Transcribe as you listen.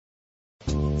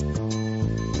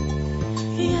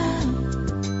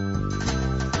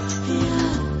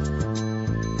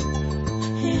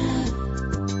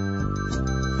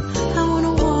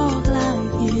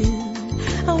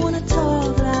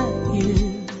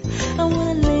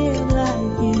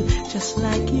just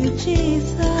like you,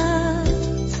 Jesus.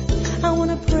 I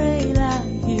wanna pray like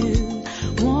you,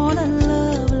 wanna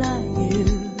love like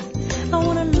you. I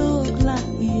wanna look like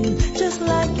you, just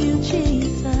like you,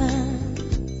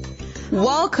 Jesus.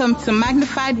 Welcome to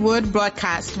Magnified Word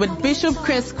Broadcast with Bishop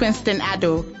Chris Quinston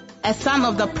Addo, a son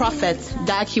of the prophet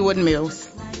Dag Heward-Mills.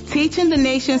 Teaching the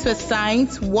nations with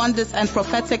signs, wonders, and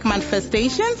prophetic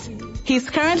manifestations, he's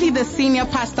currently the senior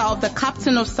pastor of the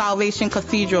Captain of Salvation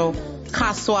Cathedral,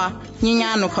 Kaswa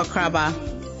Nyanyano Kokraba.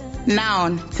 Now,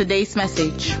 today's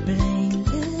message.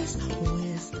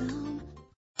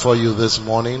 For you this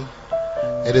morning,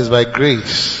 it is by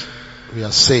grace we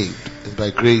are saved. It's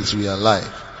by grace we are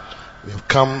alive. We have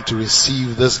come to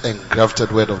receive this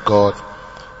engrafted word of God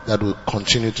that will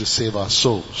continue to save our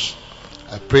souls.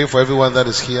 I pray for everyone that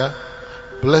is here.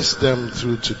 Bless them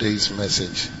through today's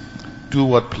message. Do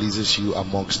what pleases you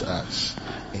amongst us.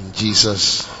 In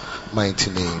Jesus'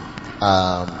 mighty name.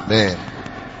 Amen.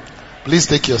 Please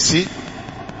take your seat.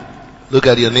 Look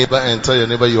at your neighbor and tell your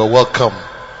neighbor you are welcome.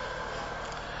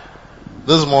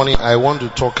 This morning I want to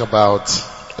talk about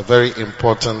a very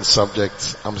important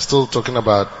subject. I'm still talking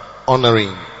about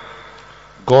honoring.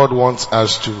 God wants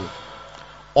us to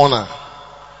honor.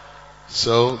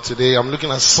 So today I'm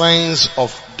looking at signs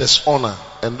of dishonor,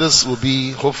 and this will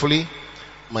be hopefully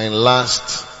my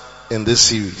last in this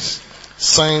series.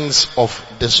 Signs of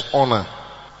dishonor.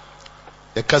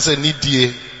 Ekase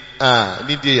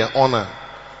nidie ya honor.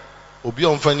 Obi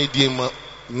onfa nidie ma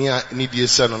nidie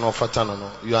se no no fata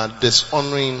no. You are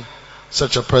dishonoring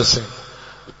such a person.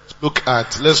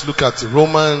 Let's look at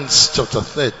Romans chapter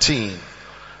 13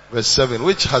 verse 7,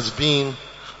 which has been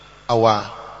our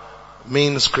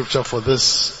main scripture for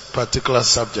this particular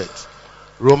subject.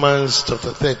 Romans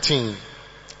chapter 13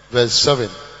 verse 7.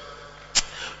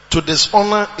 To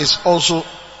dishonor is also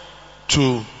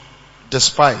to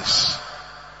despise.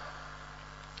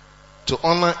 To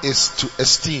honor is to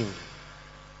esteem.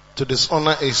 To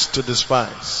dishonor is to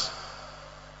despise.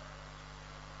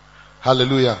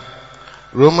 Hallelujah.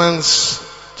 Romans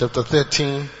chapter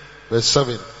 13 verse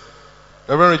 7.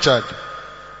 Reverend Richard,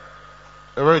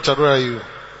 where are you?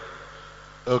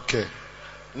 Okay.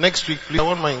 Next week, please, I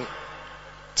want my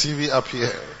TV up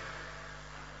here.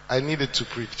 I need it to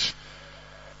preach.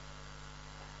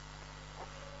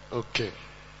 Okay.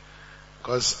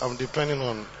 Because I'm depending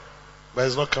on, but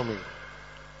it's not coming.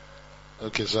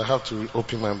 Okay, so I have to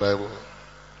open my Bible.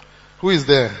 Who is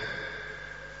there?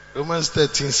 Romans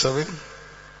 13:7.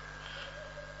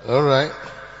 Alright.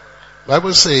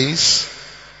 Bible says,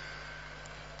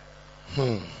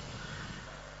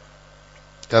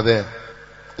 there.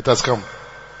 It has come.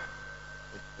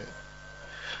 Okay.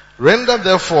 Render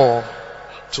therefore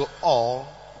to all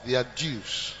their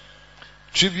dues.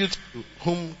 Tribute to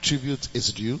whom tribute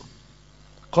is due.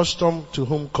 Custom to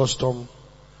whom custom.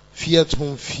 Fear to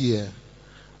whom fear.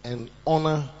 And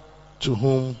honor to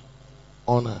whom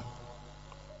honor.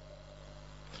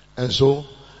 And so,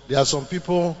 there are some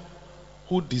people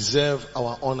who deserve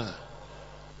our honor.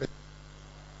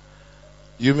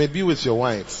 You may be with your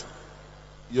wife.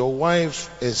 Your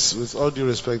wife is, with all due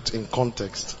respect in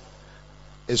context,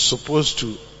 is supposed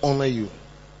to honor you.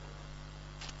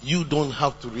 You don't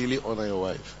have to really honor your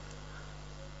wife.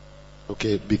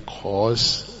 Okay,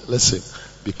 because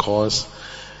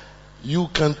you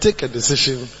can take a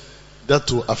decision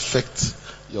that will affect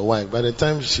your wife. By the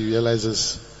time she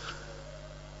realizes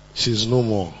she's no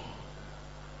more.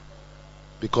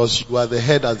 Because you are the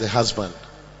head as the husband.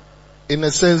 In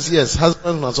a sense, yes,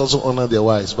 husbands must also honor their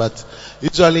wives, but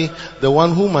usually the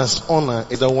one who must honor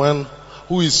is the one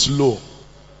who is low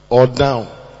or down.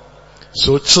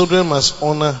 So children must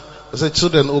honor. I say,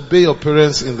 children, obey your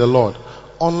parents in the Lord.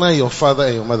 Honor your father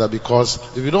and your mother, because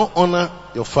if you don't honor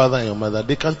your father and your mother,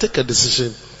 they can take a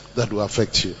decision that will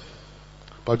affect you.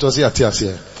 But just here,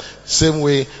 same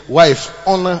way, wife,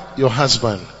 honor your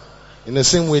husband. In the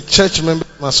same way, church members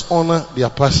must honor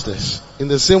their pastors. In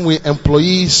the same way,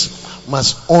 employees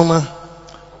must honor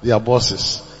their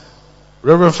bosses.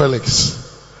 Reverend Felix,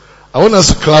 I want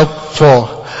us to clap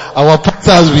for our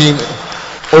pastor has been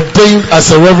ordained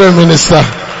as a reverend minister.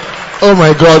 Oh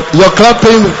my God, you're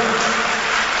clapping.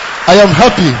 I am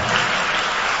happy.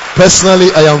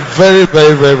 Personally, I am very,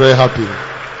 very, very, very happy.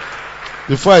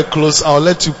 Before I close, I'll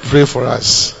let you pray for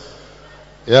us.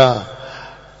 Yeah.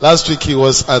 Last week he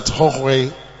was at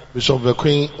Hongwei. Bishop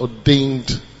McQueen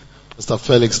ordained Mr.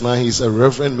 Felix. Now he's a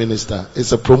reverend minister.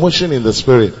 It's a promotion in the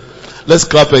spirit. Let's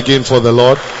clap again for the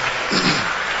Lord.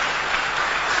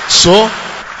 So,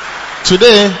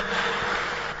 today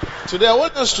I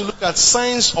want us to look at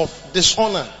signs of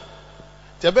dishonor.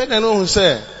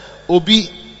 Obi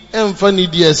Emfa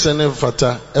DSN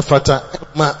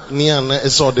efata ma niana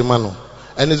esodemano.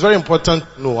 And it's very important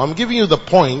to know. I'm giving you the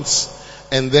points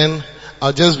and then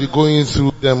I'll just be going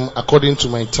through them according to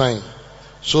my time.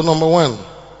 So number 1.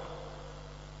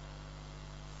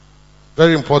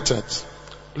 Very important.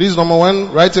 Please, number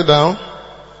 1, write it down.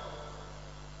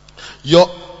 Your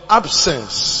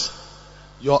absence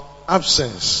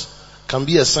can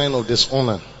be a sign of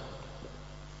dishonor.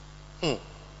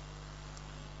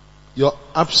 Your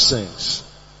absence.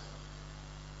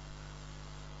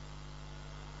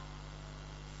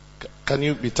 Can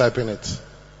you be typing it?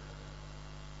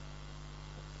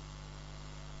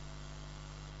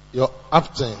 Your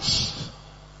absence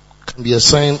can be a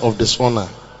sign of dishonor.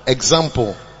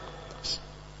 Example.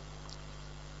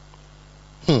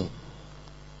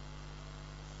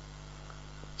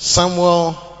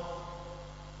 Samuel,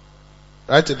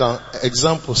 write it down.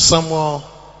 Example, Samuel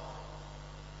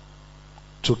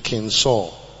to King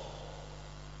Saul.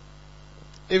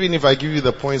 Even if I give you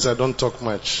the points, I don't talk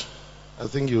much. I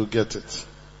think you'll get it.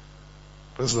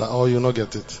 Or you'll not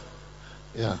get it.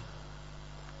 Yeah.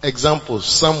 Example,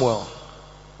 Samuel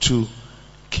to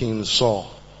King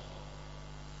Saul.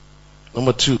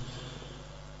 Number 2.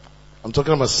 I'm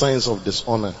talking about signs of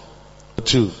dishonor.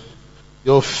 2.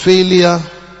 Your failure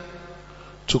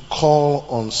to call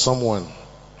on someone.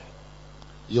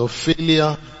 Your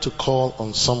failure to call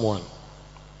on someone.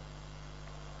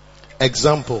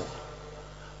 Example,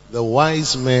 the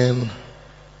wise men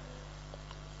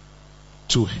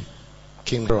to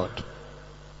King Herod.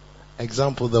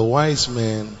 Example, the wise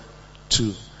men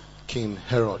to King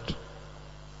Herod.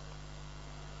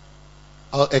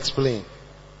 I'll explain.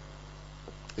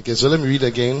 Okay, so let me read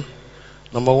again.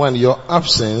 Number 1, your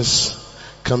absence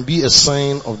can be a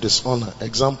sign of dishonor.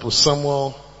 Example,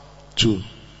 Samuel to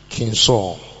King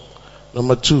Saul.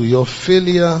 Number 2, your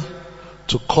failure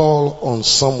to call on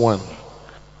someone.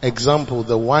 Example,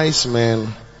 the wise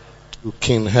men to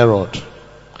King Herod.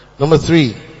 Number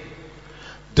 3,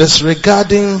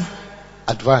 disregarding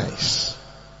advice.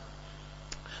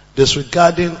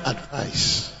 Disregarding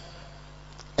advice.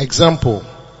 Example,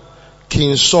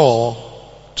 King Saul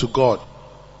to God.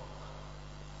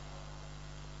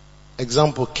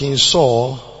 Example, King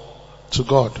Saul to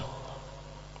God.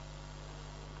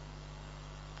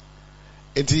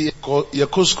 Enti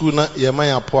yako school na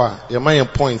yemaya poa,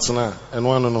 yemaya points na and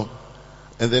one no.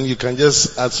 And then you can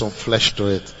just add some flesh to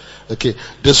it. Okay,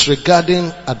 disregarding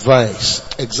advice.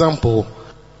 Example,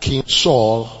 King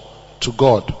Saul to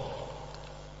God.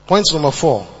 Point number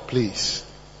 4, please.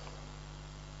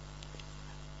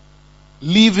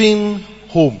 Leaving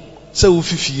home. Say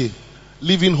ufifie.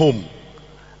 Leaving home.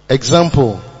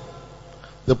 Example,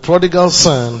 the prodigal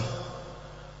son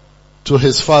to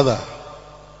his father.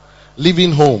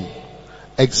 Leaving home.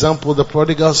 Example, the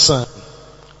prodigal son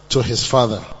to his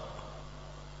father.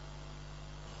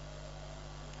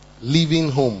 Leaving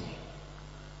home.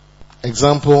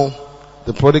 Example,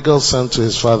 the prodigal son to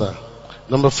his father.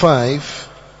 Number 5,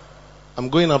 I'm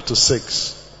going up to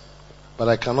 6, but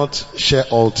I cannot share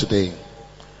all today.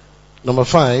 Number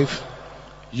 5,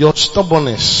 your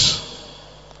stubbornness.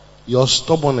 Your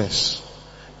stubbornness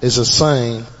is a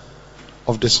sign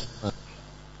of dishonor.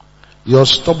 Your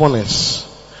stubbornness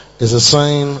is a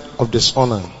sign of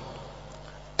dishonor.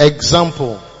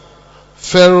 Example,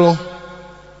 Pharaoh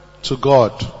to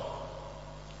God.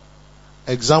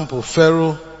 Example,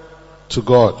 Pharaoh to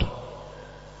God.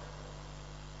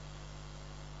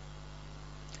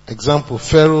 Example,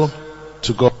 Pharaoh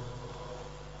to God.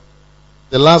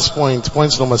 The last point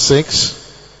number 6.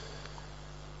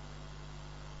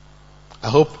 I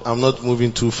hope I'm not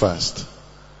moving too fast.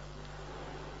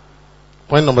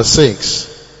 Point number 6.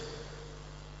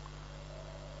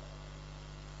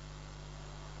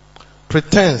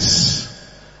 Pretense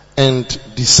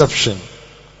and deception.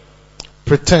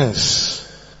 Pretense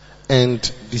and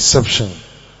deception.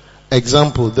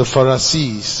 Example, the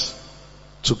Pharisees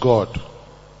to God.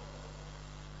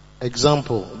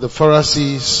 Example, the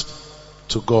Pharisees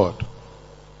to God.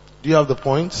 Do you have the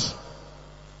points?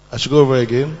 I should go over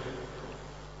again.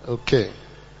 Okay.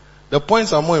 The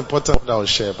points are more important than I'll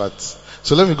share, but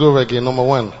so let me go over again. Number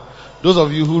 1. Those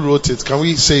of you who wrote it, can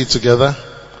we say it together?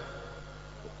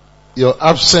 Your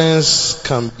absence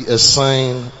can be a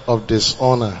sign of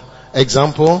dishonor.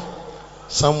 Example,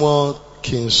 Samuel,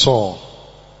 King Saul.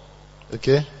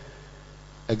 Okay?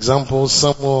 Example,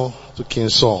 Samuel to King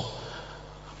Saul.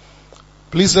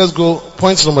 Please let's go.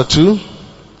 Point number 2.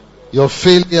 Your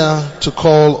failure to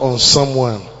call on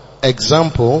someone.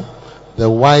 Example, the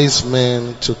wise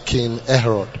men to King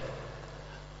Herod.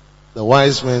 The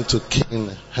wise men to King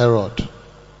Herod.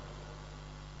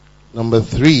 Number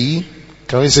 3,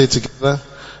 Can we say it together?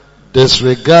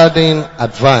 Disregarding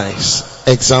advice.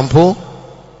 Example,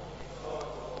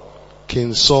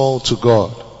 King Saul to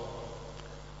God.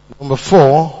 Number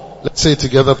 4, let's say it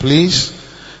together please.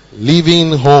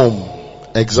 Leaving home.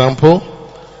 Example,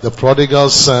 the prodigal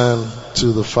son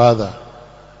to the father.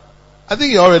 I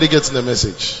think you're already getting the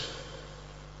message.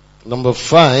 Number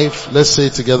 5, let's say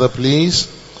it together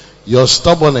please. Your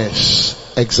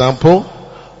stubbornness. Example,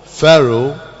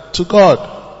 Pharaoh to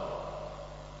God.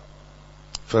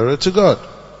 Pharaoh to God.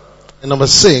 And number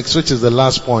 6, which is the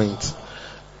last point.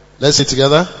 Let's say it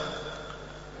together.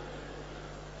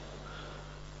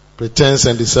 Pretense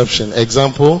and deception.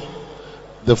 Example,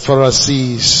 the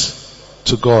Pharisees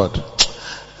to God.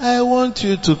 I want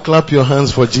you to clap your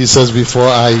hands for Jesus before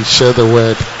I share the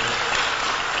word.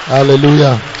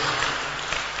 Hallelujah.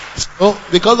 So,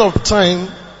 because of time,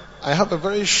 I have a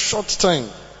very short time.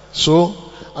 So,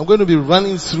 I'm going to be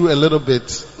running through a little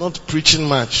bit, not preaching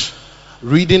much,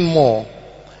 reading more,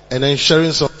 and then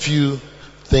sharing some few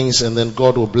things, and then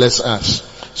God will bless us.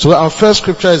 So our first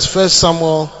scripture is 1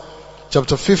 Samuel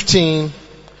chapter 15,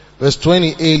 verse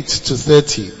 28 to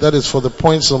 30. That is for the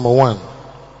points number 1.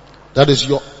 That is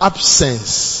your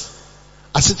absence.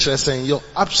 As it is saying, your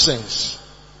absence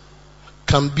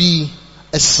can be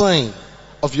a sign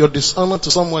of your dishonor to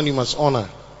someone you must honor.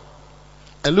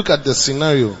 And look at the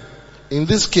scenario. In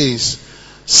this case,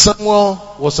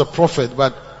 Samuel was a prophet,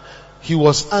 but he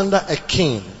was under a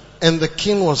king, and the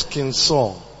king was King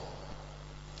Saul.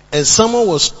 And Samuel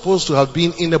was supposed to have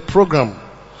been in a program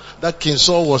that King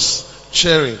Saul was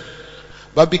chairing.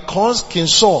 But because King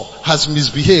Saul has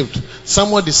misbehaved,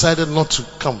 Samuel decided not to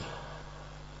come.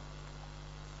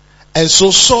 And so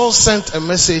Saul sent a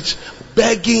message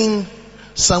begging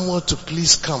Samuel to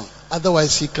please come.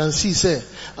 Otherwise he can see, say,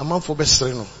 a man for best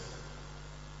reno.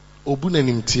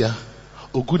 Obunenimtia,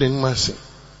 ogunenimase.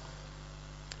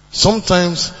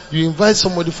 Sometimes you invite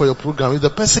somebody for your program. If the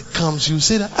person comes, you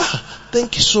say that,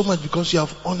 thank you so much because you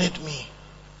have honored me.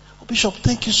 Oh, Bishop,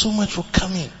 thank you so much for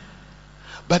coming.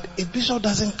 But if Bishop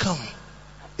doesn't come,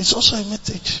 it's also a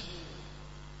message.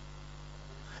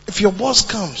 If your boss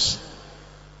comes,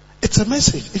 it's a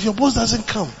message. If your boss doesn't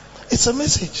come, it's a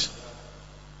message.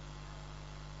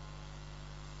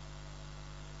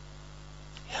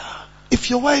 Yeah. If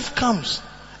your wife comes,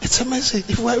 it's a message.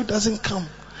 If your wife doesn't come,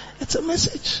 it's a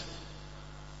message.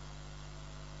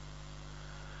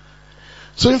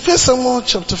 So in 1 Samuel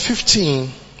chapter 15,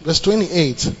 verse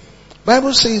 28,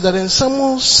 Bible says that, and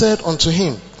Samuel said unto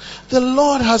him, the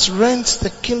Lord has rent the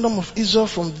kingdom of Israel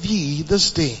from thee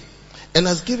this day, and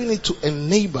has given it to a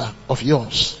neighbor of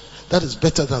yours that is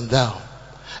better than thou.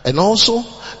 And also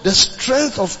the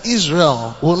strength of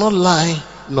Israel will not lie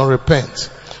nor repent,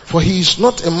 for he is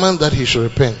not a man that he should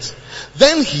repent.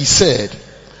 Then he said,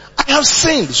 I have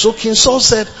sinned. So King Saul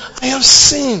said, I have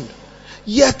sinned.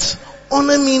 Yet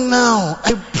honor me now,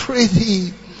 I pray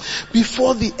thee,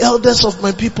 before the elders of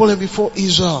my people and before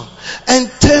Israel,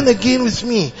 and turn again with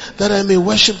me, that I may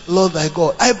worship the Lord thy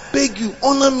God. I beg you,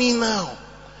 honor me now.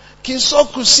 King Saul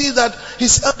could see that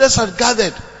his elders had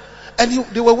gathered, and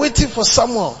they were waiting for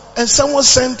Samuel. And Samuel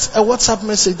sent a WhatsApp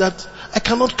message that I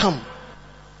cannot come.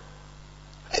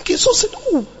 And King Saul said,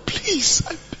 oh, please,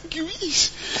 I beg you,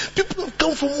 people have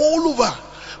come from all over.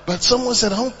 But Samuel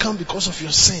said, I won't come because of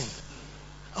your sin.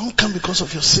 I won't come because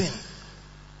of your sin.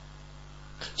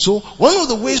 So one of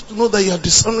the ways to know that you are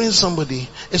dishonoring somebody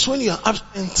is when you are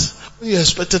absent, when you are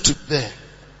expected to be there.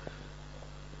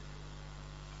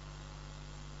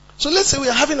 So let's say we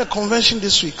are having a convention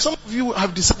this week. Some of you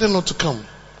have decided not to come.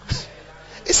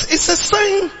 It's a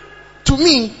sign to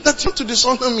me that you want to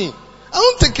dishonor me. I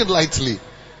don't take it lightly.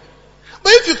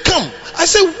 But if you come, I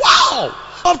say, wow,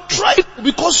 I've tried,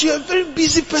 because you're a very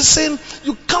busy person.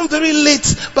 You come very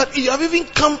late, but you have even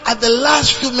come at the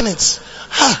last few minutes.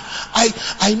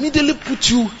 I immediately put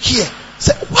you here.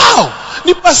 Say, wow,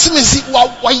 nipa simesi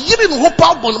wa yiri no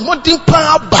hopa bon modin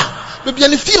pa ba. Baby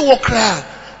ani fie wo kra.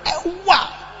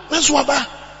 Wow.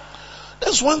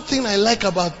 That's one thing I like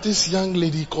about this young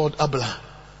lady called Abla.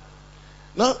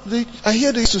 Now I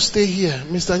hear they used to stay here,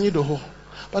 Mr. Nidoho.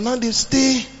 But now they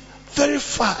stay very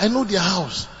far. I know their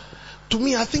house. To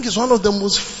me, I think it's one of the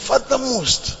most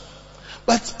furthermost.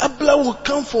 But Abla will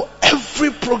come for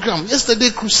every program.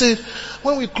 Yesterday crusade,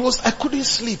 when we closed, I couldn't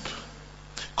sleep.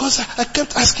 Because I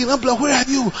kept asking, Abla, where are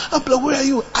you? Abla, where are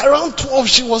you? Around 12,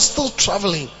 she was still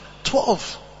traveling.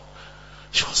 12.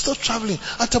 She was still traveling.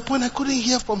 At a point, I couldn't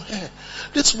hear from her.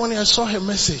 This morning, I saw her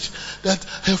message that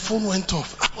her phone went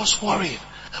off. I was worried.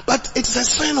 But it's a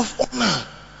sign of honor.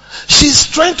 She's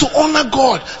trying to honor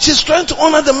God. She's trying to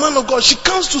honor the man of God. She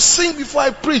comes to sing before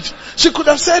I preach. She could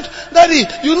have said, Daddy,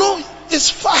 you know, is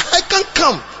far, I can't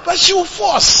come. But she will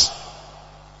force.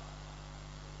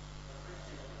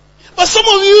 But some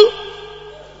of you,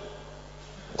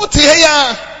 what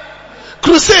here,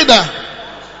 crusader,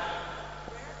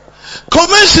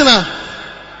 conventional,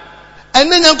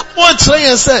 and then you watch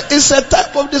and say, it's a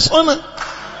type of dishonor.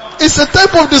 It's a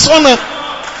type of dishonor.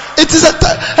 It is a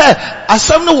type. Hey, as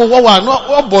some no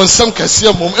what born some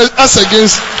cassia mom as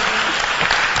against,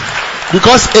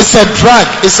 because it's a drug,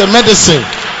 it's a medicine.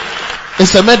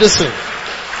 It's a medicine.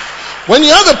 When you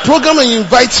have a program and you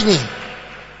invite me,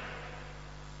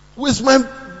 with my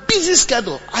busy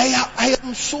schedule, I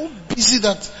am so busy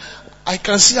that I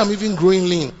can see I'm even growing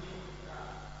lean.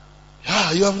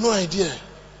 Yeah, you have no idea.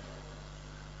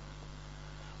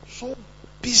 So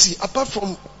busy. Apart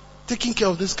from taking care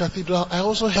of this cathedral, I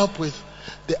also help with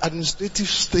the administrative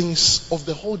things of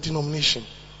the whole denomination.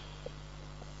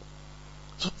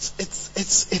 So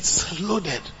it's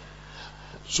loaded.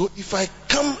 So if I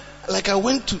come, like I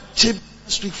went to Cheb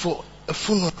last week for a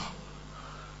funeral,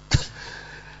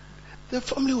 the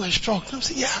family was shocked. I'm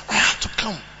saying, yeah, I had to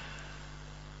come.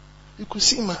 You could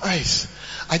see in my eyes.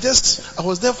 I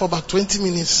was there for about 20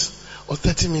 minutes or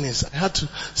 30 minutes. I had to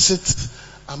sit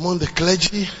among the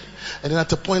clergy, and then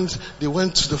at a point they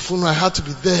went to the funeral. I had to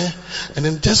be there, and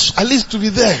then just at least to be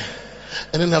there.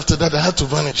 And then after that I had to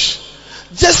vanish.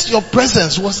 Just your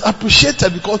presence was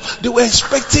appreciated because they were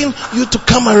expecting you to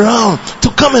come around, to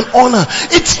come and honor.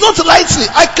 It's not lightly.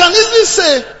 I can easily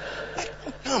say, I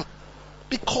can't come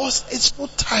because it's so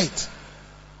tight.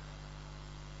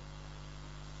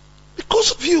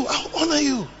 Because of you, I'll honor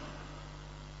you.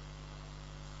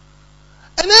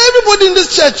 And everybody in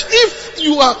this church, if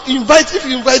you invite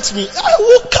me, I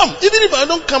will come. Even if I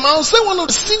don't come, I'll send one of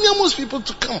the senior most people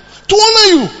to come to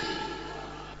honor you.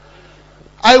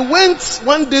 I went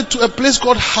one day to a place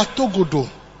called Hatogodo.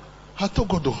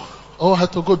 Hatogodo.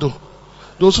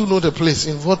 Those who know the place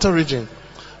in Volta region.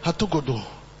 Hatogodo.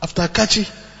 After Akachi,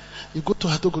 you go to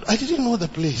Hatogodo. I didn't know the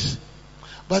place.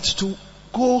 But to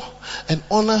go and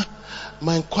honor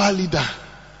my choir leader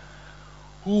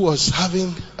who was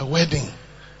having a wedding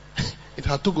in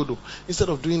Hatogodo. Instead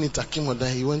of doing it at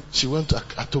Kimoda, she went to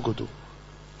Hatogodo.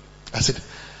 I said,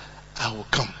 I will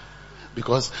come.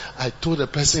 Because I told the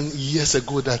person years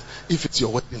ago that if it's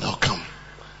your wedding, I'll come.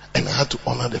 And I had to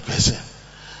honor the person.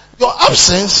 Your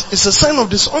absence is a sign of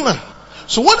dishonor.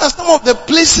 So what are some of the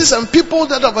places and people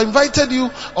that have invited you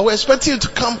or were expecting you to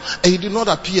come and you did not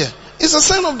appear? It's a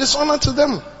sign of dishonor to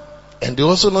them. And they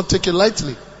also not take it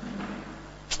lightly.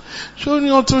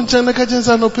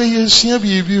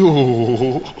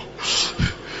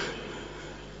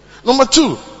 Number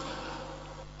 2.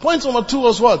 Point number 2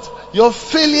 was what? Your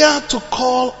failure to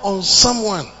call on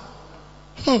someone.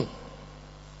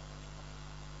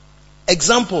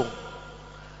 Example.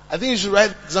 I think you should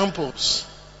write examples.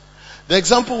 The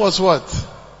example was what?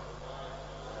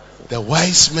 The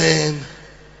wise men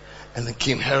and the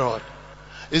King Herod.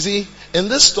 You see, in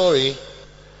this story,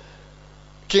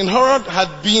 King Herod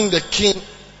had been the king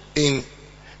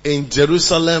in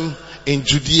Jerusalem, in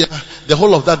Judea, the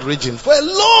whole of that region for a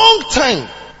long time.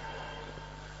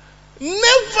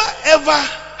 Never ever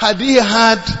had he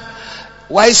had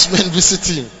wise men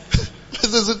visiting.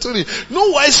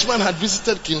 No wise man had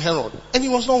visited King Herod, and he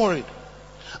was not worried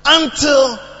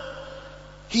until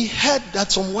he heard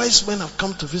that some wise men have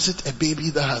come to visit a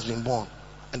baby that has been born,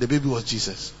 and the baby was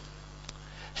Jesus.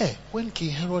 Hey, when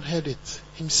King Herod heard it,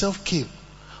 himself came.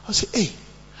 I said, hey,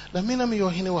 the mina me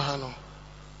yohine wahano.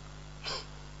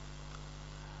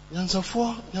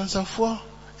 Nyansafo,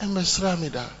 emesra me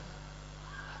da.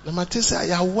 The matese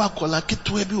ayawa kola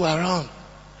kitwe bi around.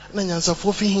 Na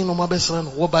nyansafo fi hin no mabesra no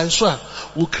wo ban so a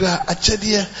wo kra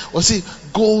achede o say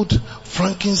gold,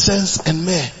 frankincense and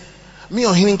myrrh. Me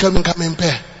ohini nka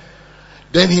mempe.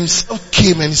 Then himself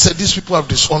came and he said, these people have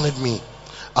dishonored me.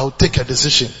 I will take a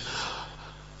decision.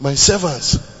 My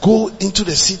servants, go into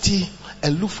the city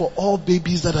and look for all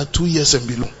babies that are 2 years and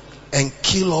below and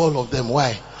kill all of them.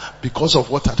 Why? Because of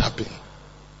what had happened.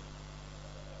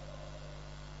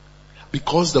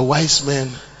 Because the wise men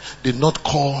did not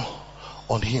call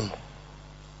on him.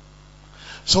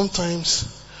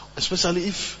 Sometimes, especially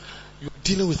if you're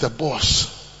dealing with a boss,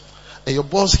 and your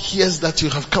boss hears that you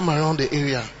have come around the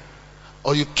area,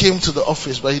 or you came to the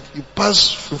office, but you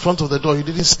passed in front of the door, you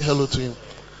didn't say hello to him.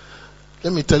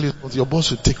 Let me tell you, your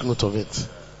boss will take note of it.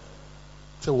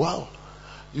 Say, wow,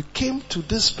 you came to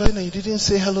this person and you didn't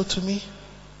say hello to me?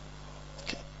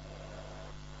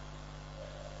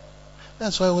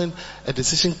 That's why when a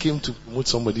decision came to promote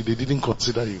somebody, they didn't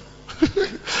consider you.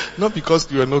 Not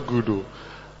because you are not good though.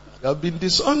 You have been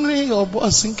dishonoring your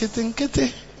boss.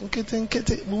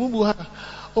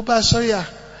 Oba, sorry. I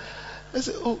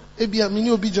said, oh, Ebia, mini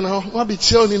obi jina ho. Wa be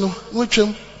tie oni no. No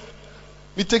twem.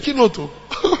 Me taking note.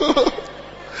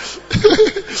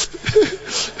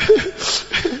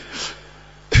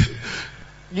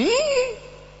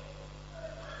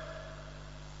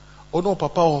 Oh no,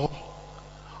 Papa. Oh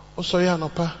sorry,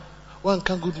 Anopa. One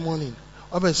can good morning.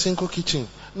 Oba single kitchen.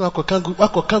 No, I can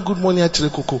good morning actually,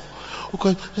 Coco.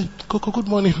 Okay, Coco, good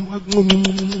morning.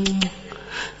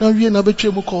 Now we na betray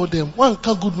mo call them. One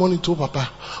can good morning to Papa.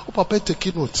 Oh Papa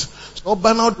take note. So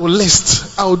ban out the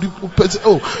list. I would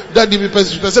oh daddy me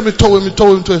person me told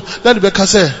him to daddy be ka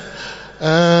say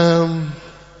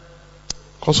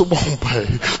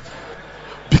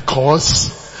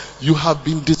because you have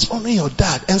been dishonoring your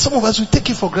dad, and some of us will take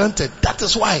it for granted. That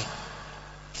is why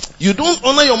you don't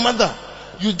honor your mother.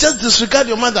 You just disregard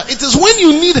your mother. It is when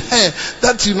you need her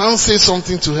that you now say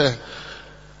something to her.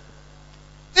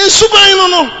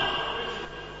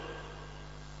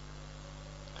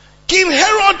 King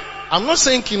Herod, I'm not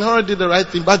saying King Herod did the right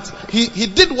thing, but he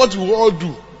did what we all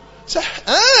do. Say,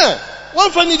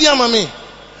 one funny diama me.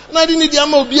 Na di ni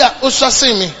diama obi a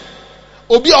osase me.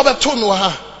 Obi a obeto me wa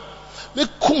ha. Me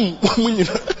kum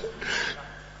munyina.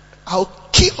 I'll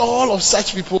kill all of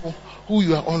such people who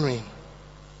you are honoring.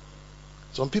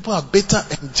 Some people are bitter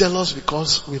and jealous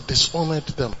because we dishonored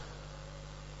them.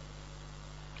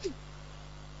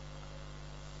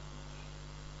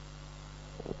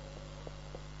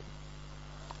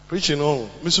 Preaching on,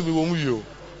 Mr. Bibomu.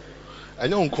 I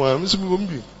know Mr.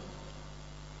 Bibomu.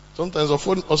 Sometimes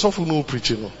also no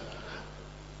preaching.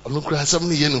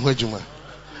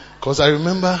 Because I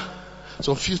remember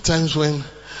some few times when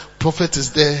prophet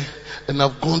is there and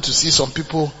I've gone to see some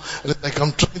people and like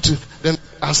I'm trying to, then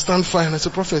I'll stand fine as a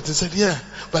prophet. He said, yeah,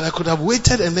 but I could have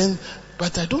waited and then,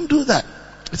 but I don't do that.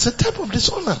 It's a type of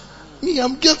dishonor. Me,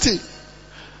 I'm guilty.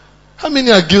 How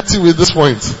many are guilty with this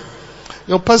point?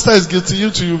 Your pastor is guilty,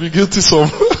 you too, you'll be guilty some.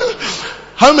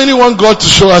 How many want God to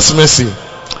show us mercy?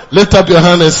 Lift up your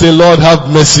hand and say, Lord, have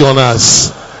mercy on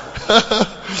us.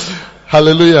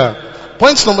 Hallelujah.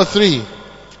 Point number 3.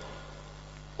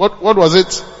 What was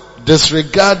it?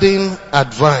 Disregarding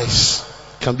advice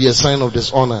can be a sign of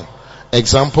dishonor.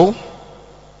 Example?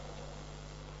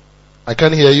 I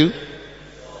can't hear you.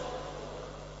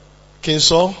 King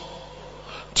Saul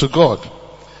to God.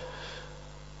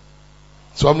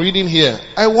 So I'm reading here.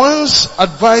 I once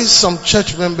advised some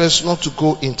church members not to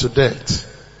go into debt.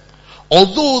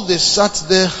 Although they sat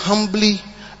there humbly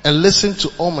and listened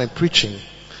to all my preaching,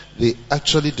 they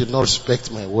actually did not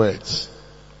respect my words.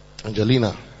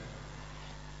 Angelina.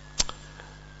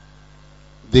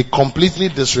 They completely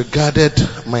disregarded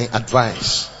my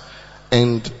advice.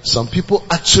 And some people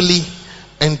actually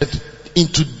entered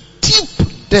into deep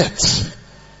debt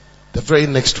the very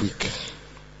next week.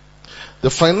 The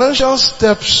financial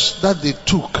steps that they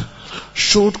took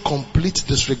showed complete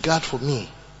disregard for me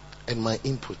and my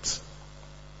input.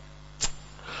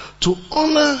 To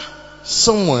honor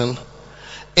someone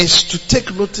is to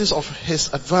take notice of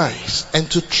his advice and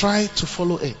to try to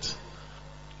follow it.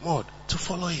 Mode, to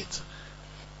follow it.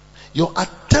 You're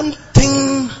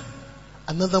attempting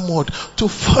another mode to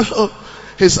follow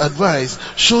his advice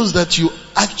shows that you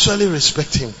actually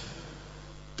respect him.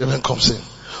 The man comes in.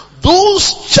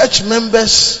 Those church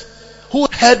members who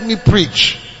heard me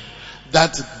preach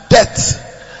that debt,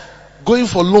 going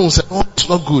for loans and all is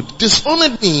not good,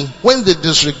 dishonored me when they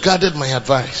disregarded my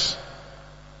advice.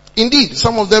 Indeed,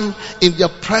 some of them in their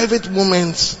private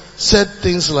moments said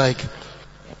things like,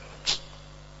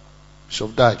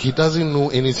 Bishop Dag, he doesn't know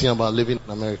anything about living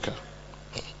in America.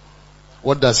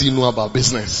 What does he know about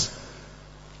business?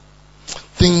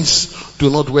 Things do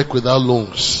not work without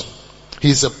loans.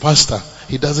 He's a pastor.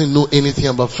 He doesn't know anything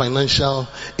about financial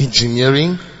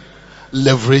engineering,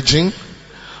 leveraging,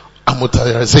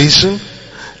 amortization,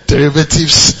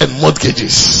 derivatives, and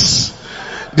mortgages.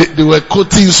 They were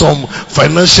quoting some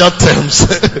financial terms,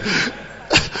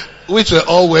 which were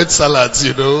all word salads,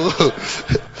 you know.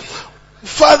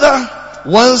 Father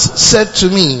once said to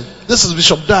me, this is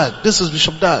Bishop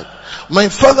Dag. My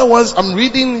father once, I'm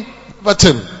reading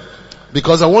verbatim,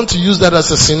 because I want to use that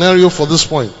as a scenario for this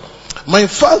point. My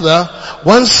father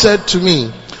once said to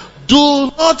me,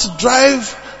 do not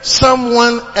drive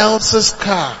someone else's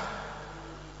car.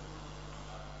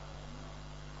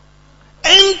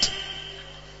 And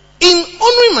in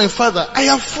honoring my father, I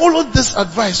have followed this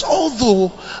advice,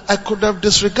 although I could have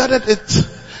disregarded it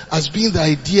as being the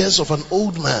ideas of an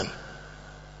old man.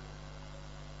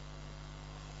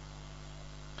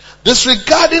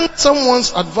 Disregarding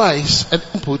someone's advice and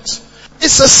input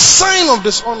is a sign of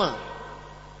dishonor.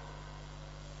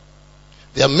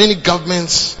 There are many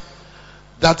governments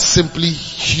that simply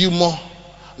humor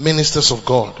ministers of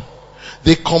God.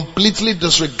 They completely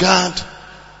disregard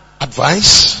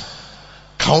advice,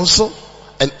 counsel,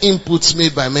 and inputs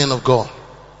made by men of God.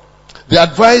 The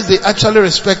advice they actually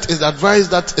respect is the advice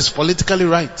that is politically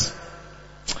right.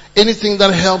 Anything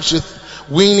that helps with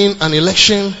winning an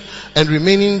election and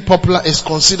remaining popular is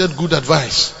considered good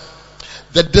advice.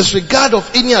 The disregard of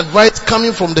any advice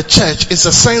coming from the church is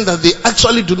a sign that they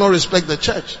actually do not respect the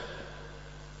church.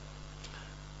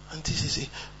 And this is it.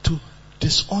 To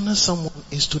dishonor someone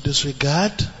is to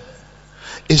disregard,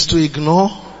 is to ignore,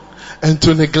 and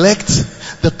to neglect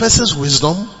the person's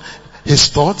wisdom, his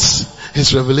thoughts,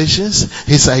 his revelations,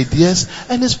 his ideas,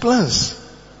 and his plans.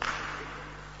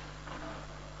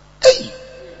 Hey!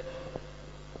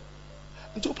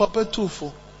 Into Papa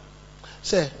Tufo.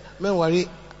 Say, men worry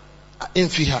in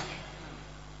fiha.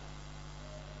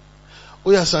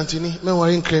 Oya Santini, men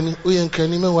worry in Kreni, Oya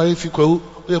Kreni, men worry Fikau,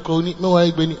 Oya Kauni, men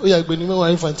worry Beni, Oya Beni, men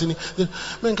worry Fantini.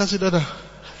 Men kasi dada.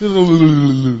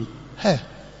 Hey.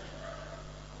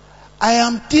 I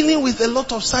am dealing with a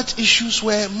lot of such issues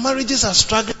where marriages are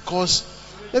struggling because,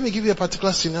 let me give you a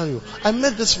particular scenario. I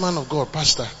met this man of God,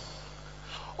 pastor.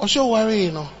 Also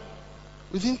worry,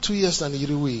 within 2 years and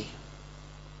he away.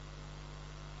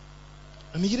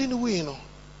 And he didn't away,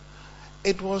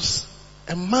 It was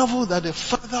a marvel that the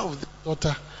father of the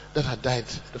daughter that had died,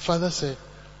 the father said,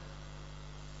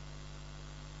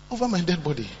 over my dead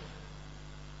body.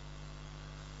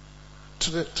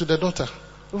 To the daughter,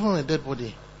 over my dead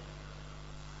body.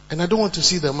 And I don't want to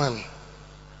see the man.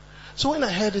 So when I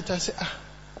heard it, I said,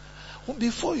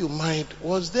 before you married,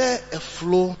 was there a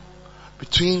flow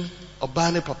between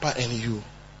Obane Papa and you?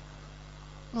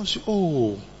 No, she,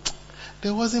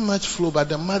 there wasn't much flow, but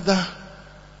the mother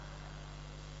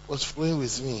was flowing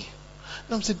with me.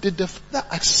 No, I said, did the father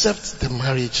accept the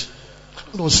marriage?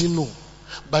 No, she no.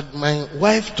 But my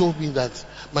wife told me that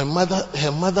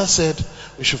her mother said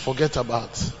we should forget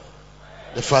about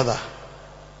the father.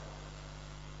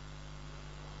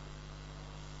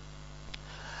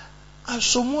 As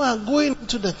some are going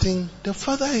into the thing, the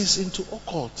father is into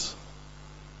occult.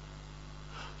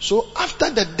 So after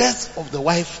the death of the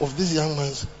wife of this young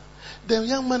man, the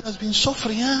young man has been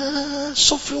suffering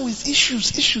with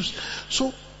issues.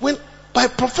 So when by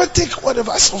prophetic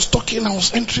whatever I was talking, I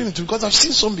was entering into, because I've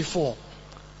seen some before.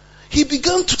 He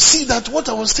began to see that what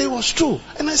I was saying was true.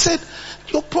 And I said,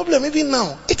 your problem even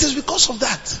now, it is because of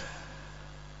that.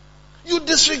 You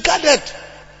disregarded.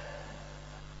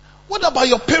 What about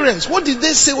your parents? What did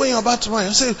they say when you're about to marry?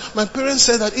 You say, my parents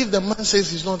said that if the man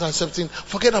says he's not accepting,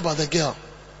 forget about the girl.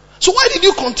 So why did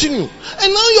you continue?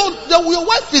 And now your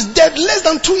wife is dead less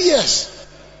than 2 years.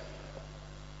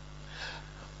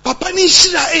 Papa ni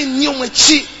shira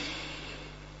nyomachi.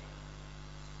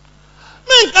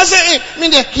 Man, I say,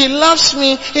 he loves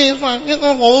me. He's fine. Come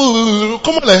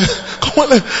on.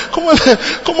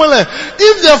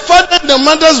 If the father and the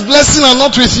mother's blessing are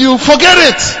not with you, forget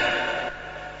it.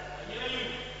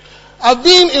 I've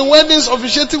been in weddings,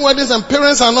 officiating weddings, and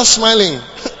parents are not smiling.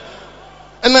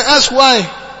 And I ask why.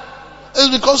 It's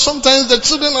because sometimes the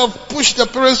children have pushed their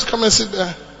parents to come and sit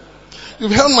there.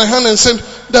 You've held my hand and said,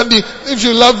 Daddy, if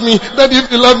you love me,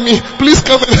 please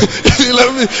come. If you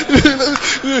love me.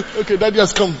 Okay, Daddy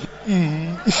has come.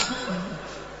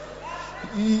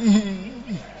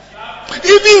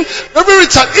 Even, Reverend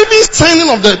Richard, even signing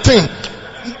of the thing.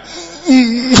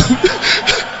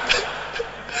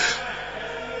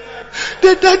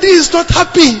 The daddy is not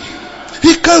happy.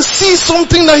 He can see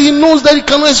something that he knows that he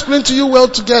cannot explain to you well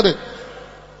together.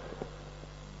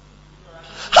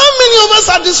 How many of us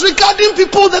are disregarding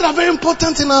people that are very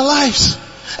important in our lives?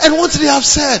 And what they have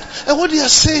said, and what they are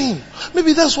saying.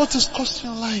 Maybe that's what is costing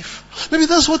your life. Maybe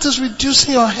that's what is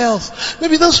reducing your health.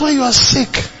 Maybe that's why you are sick.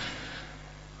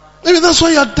 Maybe that's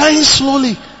why you are dying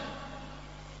slowly.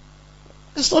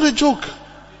 It's not a joke.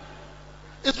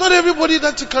 It's not everybody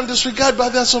that you can disregard, but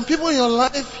there are some people in your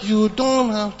life you don't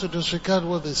have to disregard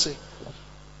what they say.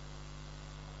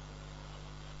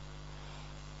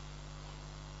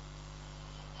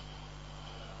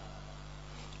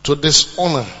 To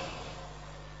dishonor.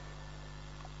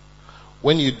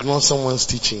 When you ignore someone's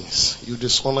teachings, you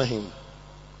dishonor him.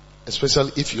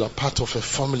 Especially if you are part of a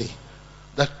family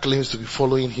that claims to be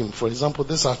following him. For example,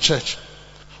 this is our church.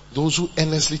 Those who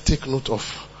earnestly take note of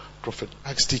Prophet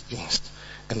Mark's teachings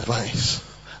and advice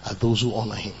are those who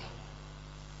honor him.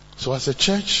 So as a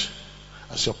church,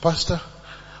 as your pastor,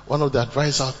 one of the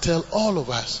advice I'll tell all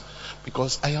of us,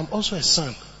 because I am also a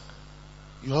son.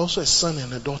 You are also a son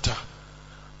and a daughter.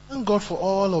 Thank God for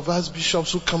all of us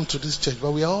bishops who come to this church,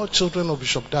 but we are all children of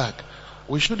Bishop Dag.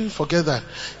 We shouldn't forget that.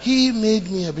 He made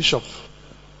me a bishop.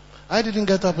 I didn't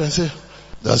get up and say,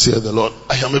 thus saith the Lord,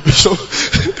 I am a bishop.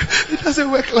 It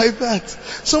doesn't work like that.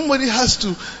 Somebody has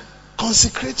to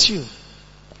consecrate you.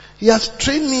 He has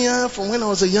trained me from when I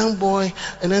was a young boy,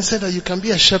 and then said that you can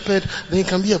be a shepherd, then you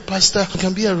can be a pastor, you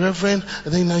can be a reverend,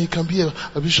 and then now you can be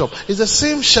a bishop. It's the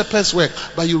same shepherd's work,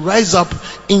 but you rise up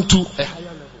into a higher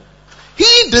level.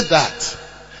 He did that.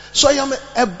 So I am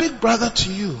a big brother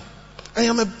to you. I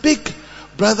am a big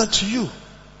brother to you.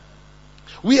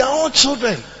 We are all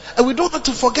children, and we don't have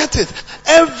to forget it.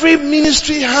 Every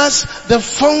ministry has the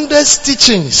founder's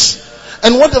teachings,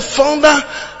 and what the founder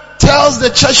tells the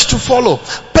church to follow.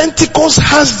 Pentecost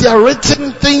has their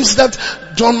written things that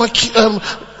James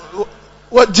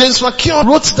McKeon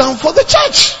wrote down for the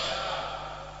church.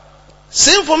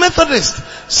 Same for Methodist.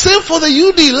 Same for the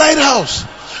UD Lighthouse.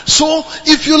 So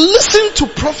if you listen to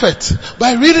prophet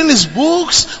by reading his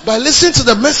books, by listening to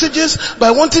the messages, by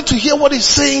wanting to hear what he's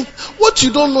saying, what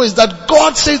you don't know is that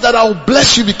God says that I will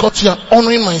bless you because you are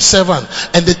honoring my servant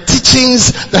and the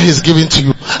teachings that he's giving to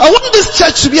you. I want this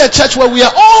church to be a church where we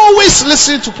are always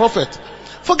listening to prophet.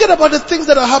 Forget about the things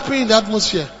that are happening in the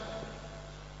atmosphere.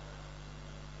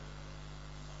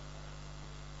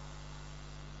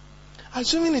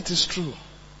 Assuming it is true.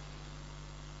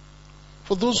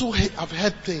 For those who have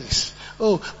heard things,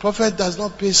 oh, prophet does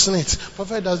not pay snitch,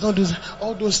 prophet does not do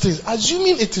all those things.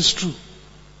 Assuming it is true,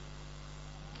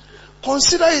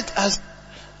 consider it as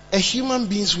a human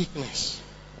being's weakness.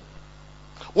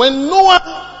 When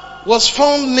Noah was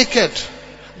found naked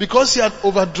because he had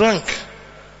overdrank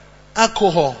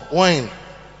alcohol, wine,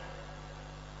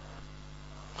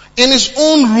 in his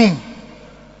own room,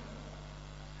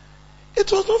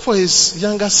 it was not for his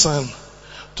younger son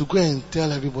to go and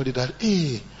tell everybody that,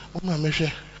 hey, Mama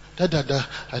Meshe, da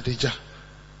Adija.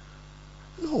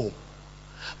 No.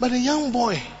 But a young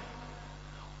boy,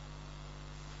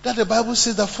 that the Bible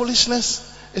says that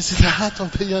foolishness is in the heart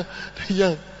of the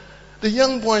young. The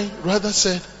young boy rather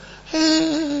said,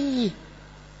 hey,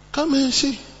 come and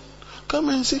see. Come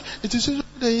and see. It is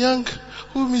the young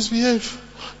who misbehave.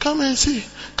 Come and see.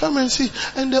 Come and see.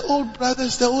 And the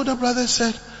older brothers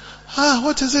said,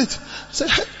 what is it? He said,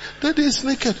 hey, Daddy is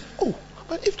naked. Oh,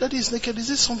 but if Daddy is naked, is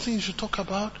this something you should talk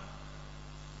about?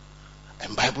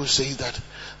 And Bible says that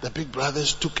the big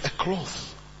brothers took a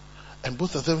cloth and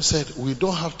both of them said, we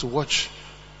don't have to watch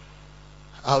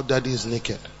how Daddy is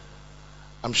naked.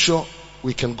 I'm sure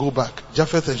we can go back.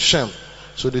 Japheth and Shem.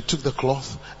 So they took the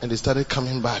cloth and they started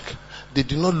coming back. They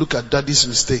did not look at Daddy's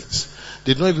mistakes.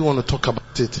 They don't even want to talk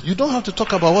about it. You don't have to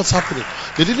talk about what's happening.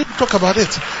 They didn't talk about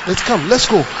it. Let's come. Let's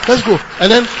go.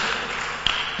 And then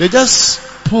they just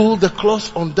pulled the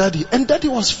cloth on Daddy. And Daddy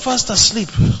was fast asleep.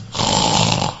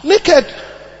 Naked.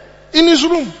 In his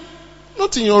room.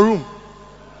 Not in your room.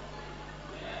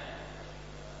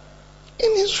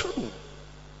 In his room.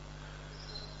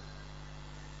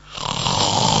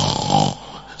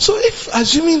 So if,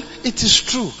 assuming it is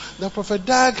true, that Prophet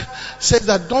Dag said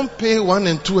that don't pay 1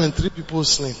 and 2 and 3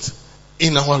 people's rent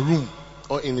in our room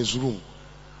or in his room,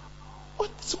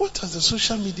 what does the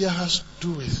social media has to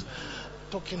do with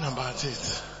talking about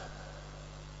it?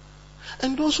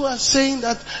 And those who are saying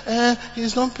that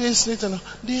he's not paying rent, and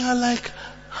they are like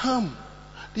ham.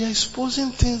 They are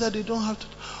exposing things that they don't have to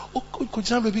do.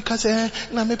 Because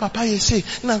na me papa ye say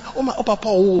na o papa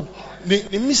o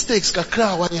the mistakes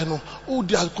kakra wa ye no o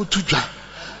dey go tudwa.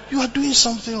 You are doing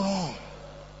something wrong.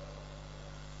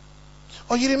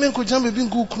 Or you remain ko jambe bi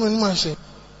go kunu ni ma say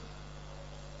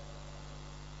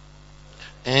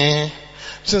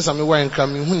since I'm wearing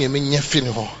kram hu ne me nyafi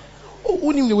ne ho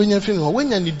o nim ne we nyafi ne ho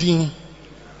wanya ni din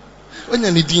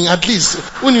at least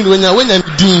woni ne wanya ni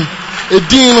din e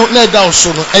din no na da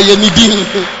so no eye ni din.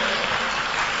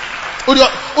 You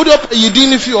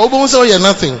didn't feel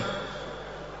nothing.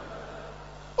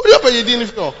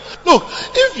 Look,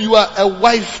 if you are a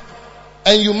wife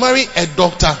and you marry a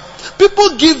doctor, people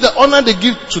give the honor they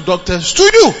give to doctors to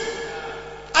you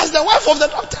as the wife of the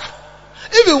doctor.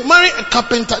 If you marry a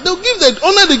carpenter, they'll give the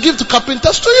honor they give to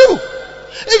carpenters to you.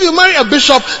 If you marry a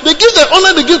bishop, they give the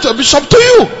honor they give to a bishop to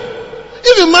you.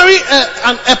 If you marry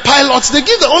a pilot, they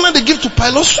give the honor they give to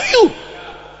pilots to you.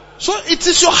 So it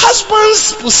is your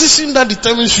husband's position that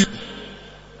determines you.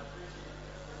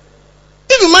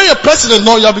 If you marry a president,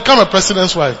 no, you have become a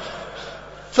president's wife.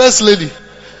 First lady.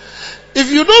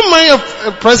 If you don't marry a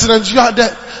president, you are the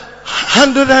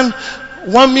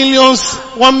 101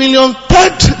 million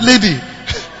third lady.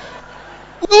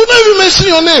 We will not even mention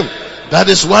your name. That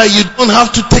is why you don't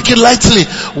have to take it lightly.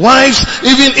 Wives,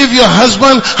 even if your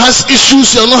husband has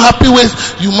issues you're not happy with,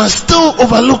 you must still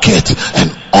overlook it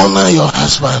and honor your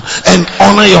husband, and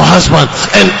honor your husband,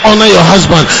 and honor your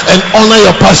husband, and honor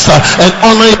your pastor, and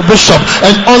honor your bishop,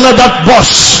 and honor that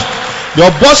boss.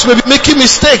 Your boss may be making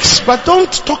mistakes, but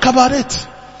don't talk about it.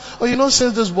 Oh, you know,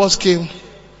 since this boss came,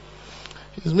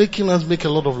 he's making us make a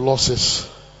lot of losses.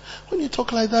 When you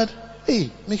talk like that,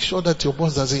 hey, make sure that your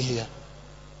boss doesn't hear.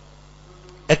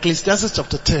 Ecclesiastes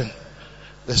chapter 10,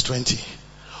 verse 20.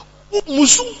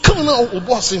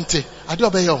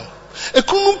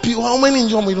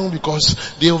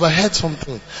 Because they overheard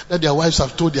something that their wives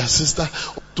have told their sister,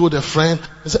 told a friend.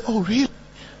 They said, oh really?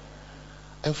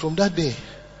 And from that day,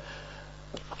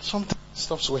 something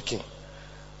stops working.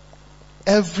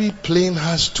 Every plane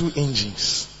has 2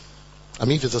 engines. I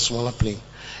mean, if it's a smaller plane.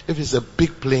 If it's a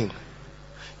big plane.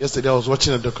 Yesterday I was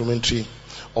watching a documentary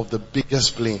of the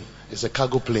biggest plane. It's a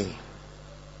cargo plane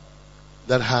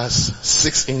that has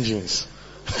 6 engines.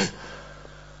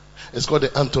 It's called the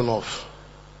Antonov.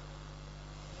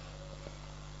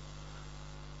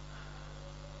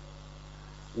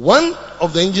 One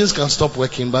of the engines can stop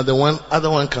working, but the other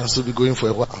one can still be going for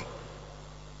a while.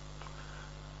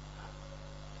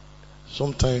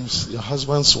 Sometimes your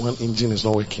husband's one engine is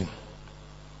not working.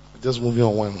 Just moving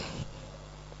on one.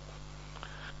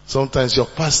 Sometimes your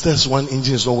pastor's one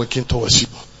engine is not working towards you.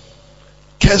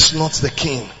 Curse not the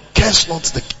king. Curse not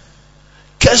the king.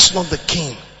 Curse not the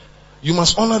king. You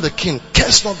must honor the king.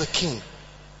 Curse not the king.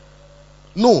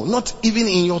 No, not even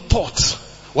in your thoughts.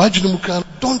 Why do you don't curse?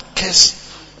 Don't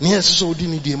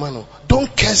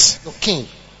curse your king.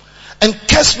 And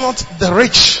curse not the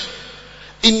rich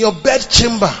in your bed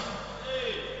chamber.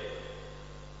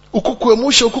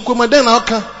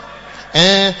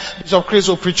 Bishop Chris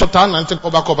will preach up and take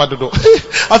over dodo.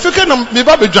 I think I'm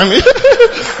maybe Johnny.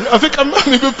 I think I'm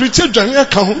maybe preacher Johnny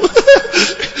account.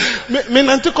 Me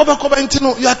nante cover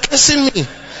intino. You are cursing me.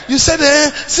 You said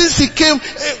since he came,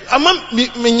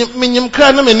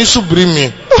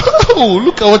 oh,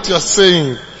 look at what you are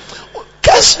saying.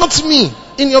 Curse not me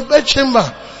in your bed chamber.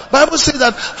 Bible says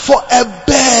that for a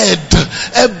bed,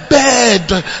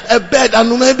 and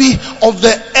maybe of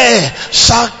the air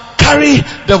shall carry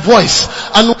the voice.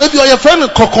 And maybe your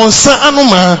friend concern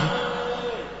anuma.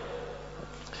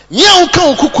 Nya uka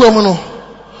okukwemu no.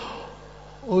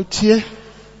 Otie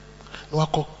no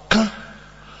akoka.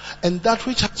 And that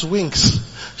which has wings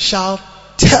shall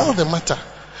tell the matter.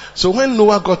 So when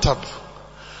Noah got up,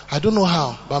 I don't know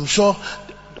how, but I'm sure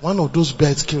one of those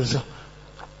birds came and said,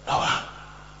 Noah,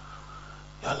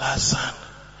 your last son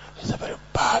is a very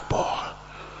bad boy.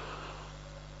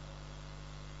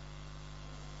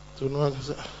 So Noah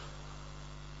said,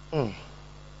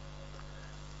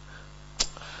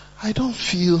 I don't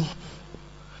feel,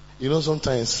 you know,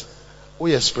 sometimes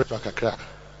we express kakra.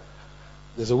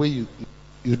 There's a way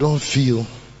you don't feel.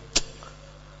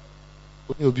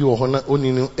 When you be only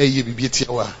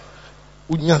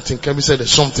can be said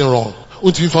there's something wrong.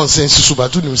 I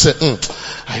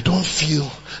don't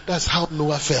feel. That's how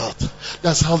Noah felt.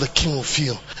 That's how the king will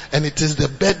feel. And it is the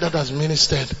bed that has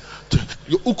ministered to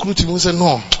you. Say,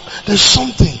 no, there's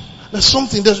something.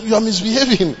 You are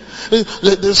misbehaving.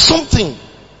 There's something.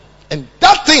 And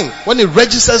that thing, when it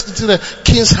registers into the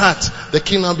king's heart, the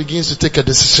king now begins to take a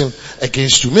decision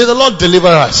against you. May the Lord deliver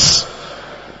us.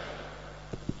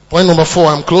 Point number 4,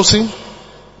 I'm closing.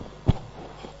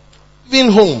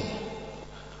 Living home.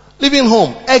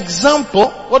 Example.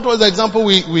 What was the example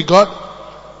we got?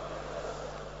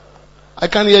 I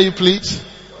can't hear you, please.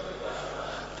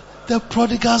 The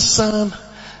prodigal son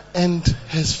and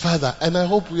his father. And I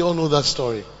hope we all know that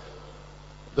story.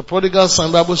 The prodigal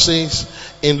son, Bible says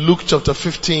in Luke chapter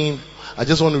 15, I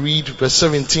just want to read verse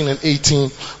 17 and 18.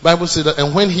 Bible says that,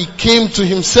 and when he came to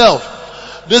himself,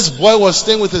 this boy was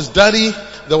staying with his daddy.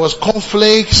 There was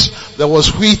cornflakes, there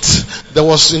was wheat, there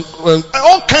was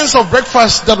all kinds of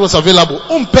breakfast that was available.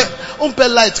 Umpe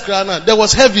light krana. There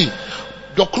was heavy.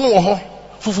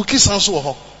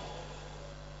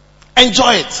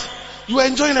 Enjoy it. You were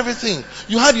enjoying everything.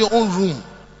 You had your own room.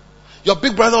 Your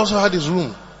big brother also had his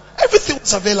room. Everything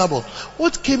was available.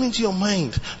 What came into your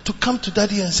mind to come to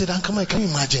daddy and say, come on, can you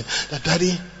imagine that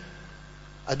daddy,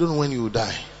 I don't know when you will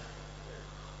die.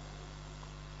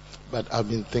 But I've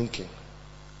been thinking.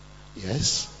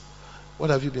 Yes?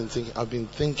 What have you been thinking? I've been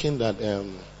thinking that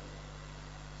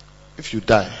if you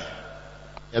die,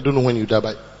 I don't know when you die,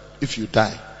 but if you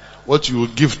die, what you will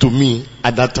give to me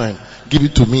at that time, give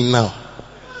it to me now.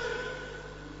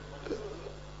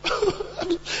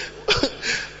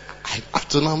 Up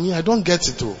to now, I don't get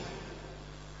it all.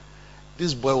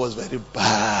 This boy was very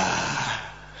bad.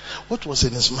 What was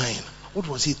in his mind? What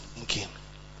was he thinking?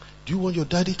 Do you want your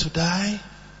daddy to die?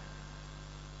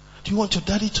 Do you want your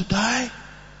daddy to die?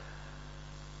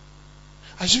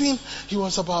 Assuming he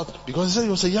was about, because he said he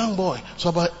was a young boy, so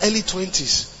about early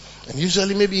 20s. And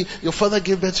usually maybe your father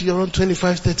gave birth to you around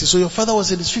 25, 30. So your father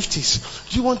was in his 50s.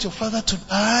 Do you want your father to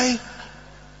die?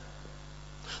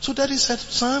 So daddy said,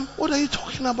 son, what are you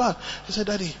talking about? He said,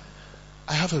 daddy,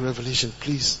 I have a revelation.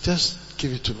 Please, just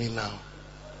give it to me now.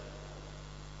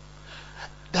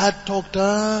 Dad talked,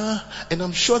 and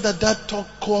I'm sure that dad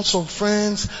called some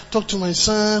friends, talked to my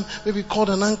son, maybe called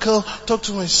an uncle, talked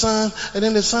to my son, and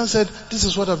then the son said, this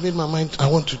is what I've made my mind, I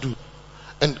want to do.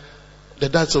 And the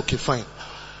dad said, okay, fine.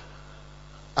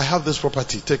 I have this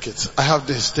property, take it. I have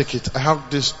this, take it. I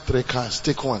have this 3 cars,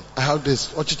 take one. I have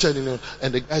this, and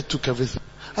the guy took everything.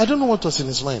 I don't know what was in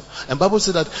his mind. And Bible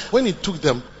said that when he took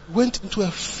them, went into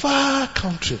a far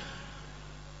country.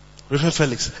 Reverend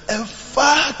Felix, a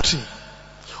far country.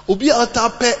 Obi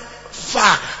atape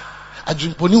far.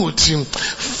 Adrimponi wotrim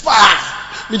far.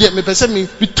 Me de me pese me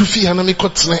tufi hana me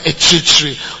kotena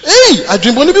echechire. Hey,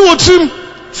 adrimponi bi wotrim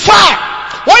far.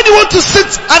 Why do you want to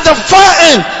sit at the far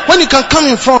end when you can come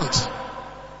in front?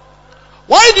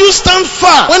 Why do you stand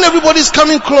far when everybody is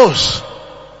coming close?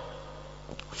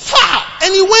 Far.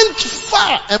 And he went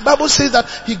far. And Bible says that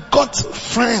he got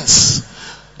friends.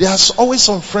 There's always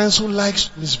some friends who like to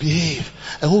misbehave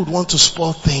and who would want to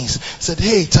spoil things. He said,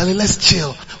 hey, Charlie, let's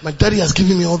chill. My daddy has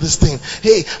given me all this thing.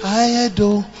 Hey, I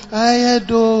do,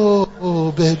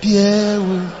 oh, baby.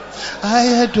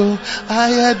 I do, baby.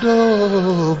 I do,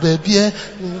 baby.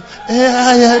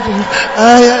 I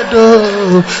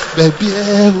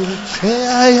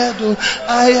do,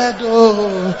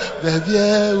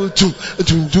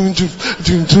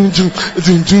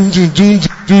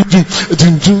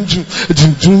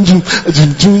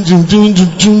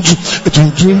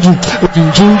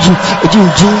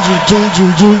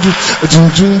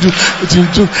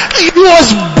 He was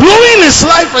blowing his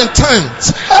life in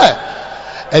times.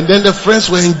 And then the friends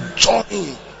were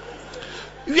enjoying.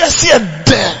 You are still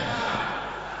there.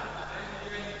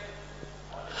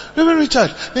 Reverend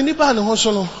Richard, the neighbor and the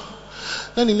hospital,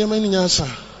 then the name in answer.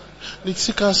 The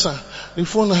sick answer. The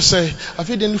phone I say, I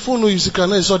feel the phone no use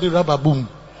can I saw the rubber boom.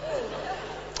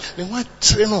 Then what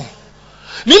no.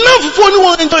 The enough phone no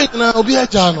one enjoy na obi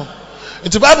ajano.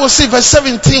 The Bible says verse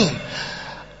 17.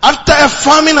 After a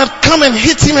famine had come and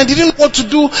hit him and didn't know what to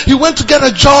do, he went to get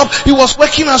a job. He was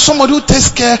working as somebody who takes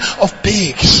care of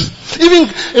pigs. Even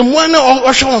in one or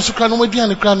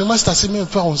the master said me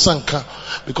for sanka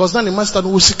because then the master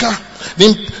no sika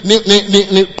ne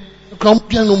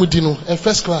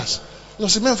first class. No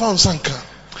see me for sanka.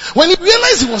 When he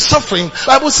realized he was suffering, the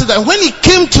Bible said that when he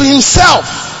came to himself,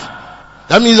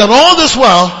 that means that all this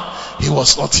while he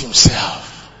was not himself.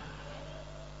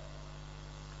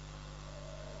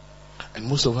 And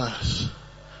most of us,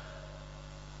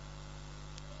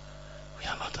 we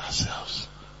are not ourselves.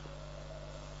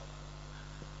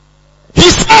 He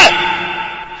said,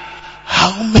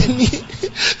 how many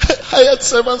hired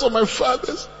servants of my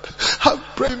fathers have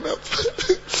bread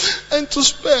enough and to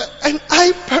spare, and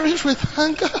I perish with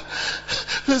hunger?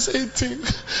 Verse 18,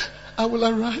 I will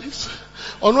arise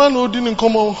on one ordinary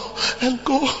come and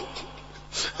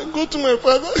go to my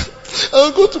father.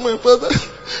 I'll go to my father.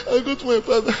 I'll go to my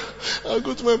father. I'll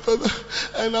go to my father.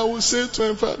 And I will say to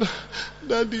my father,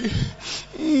 Daddy,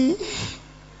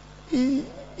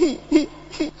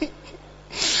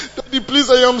 Daddy, please,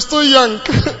 I am still young.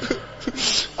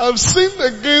 I've sinned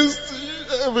against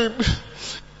heaven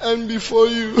and before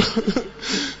you.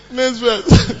 Next verse.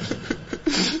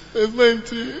 Verse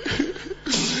 19.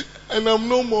 And I'm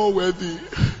no more worthy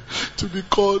to be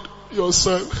called your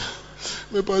son.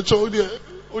 Make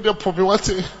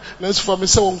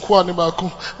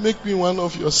me one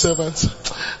of your servants.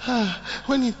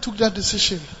 When he took that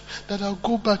decision that I'll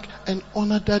go back and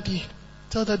honor daddy,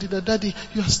 tell daddy that daddy,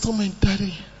 you are still my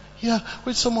daddy. Yeah,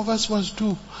 which some of us must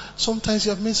do. Sometimes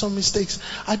you have made some mistakes.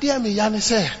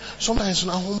 Sometimes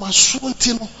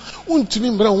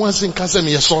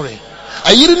sorry.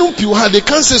 They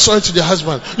can't say sorry to their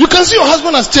husband. You can see your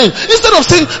husband has changed. Instead of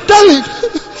saying, darling,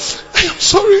 I am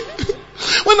sorry.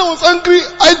 When I was angry,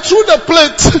 I threw the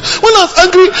plate. When I was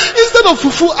angry, instead of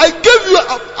fufu, I gave you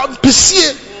a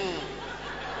pesie.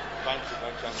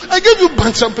 I gave you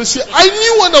banks and pesie. I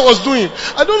knew what I was doing.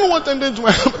 I don't know what ended to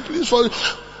my husband. Please follow.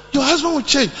 Your husband will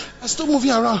change. I'm still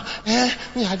moving around.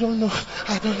 Me, I don't know.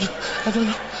 I don't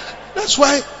know. That's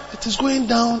why it is going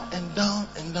down and down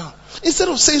and down. Instead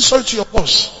of saying sorry to your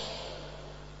boss.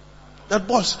 That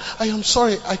boss, I am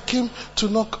sorry, I came to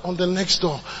knock on the next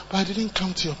door, but I didn't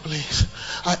come to your place.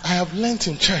 I have learned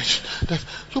in church that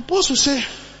your boss will say,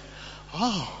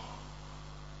 oh,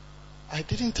 I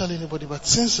didn't tell anybody, but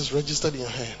since it's registered in your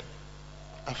hand,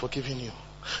 I've forgiven you.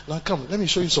 Now come, let me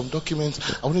show you some documents.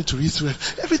 I want you to read through it.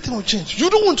 Everything will change. You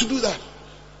don't want to do that.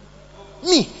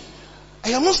 Me, I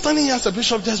am not standing here as a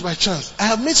bishop just by chance. I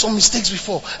have made some mistakes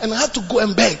before and I had to go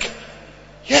and beg.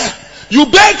 Yeah. You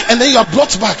beg and then you are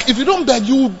brought back. If you don't beg,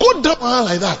 you will go down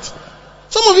like that.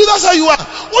 Some of you, that's how you are.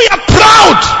 We are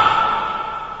proud.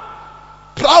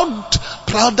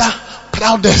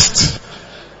 Proudest.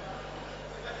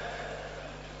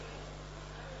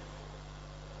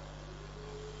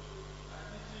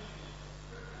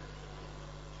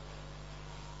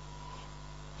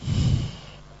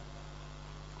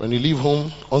 When you leave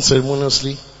home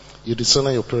unceremoniously, you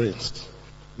dishonor your parents.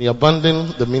 When you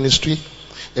abandon the ministry,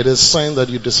 it is a sign that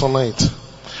you dishonor it.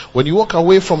 When you walk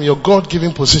away from your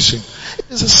God-given position,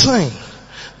 it is a sign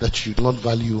that you do not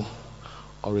value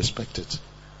or respect it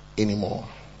anymore.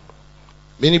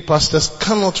 Many pastors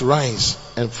cannot rise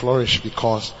and flourish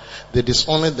because they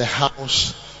dishonored the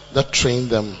house that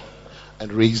trained them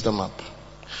and raised them up.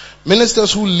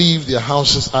 Ministers who leave their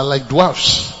houses are like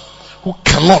dwarfs who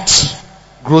cannot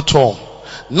grow tall.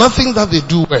 Nothing that they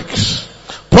do works.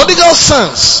 Prodigal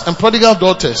sons and prodigal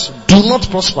daughters do not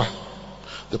prosper.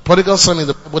 The prodigal son in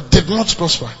the Bible did not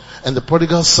prosper. And the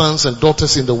prodigal sons and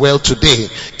daughters in the world today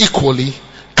equally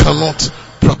cannot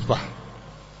prosper.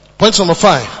 Point number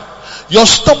 5. Your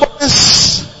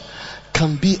stubbornness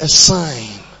can be a sign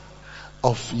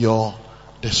of your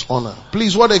dishonor.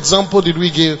 Please, what example did we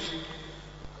give?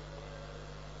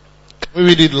 Can we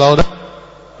read it louder?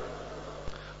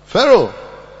 Pharaoh.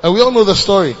 And we all know the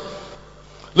story.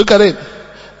 Look at it.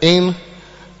 In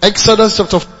Exodus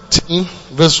chapter 14,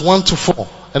 verse 1 to 4.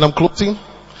 And I'm closing.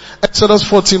 Exodus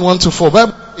 14, 1 to 4.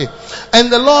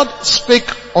 And the Lord spake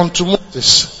unto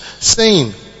Moses,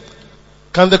 saying,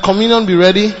 can the communion be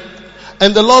ready?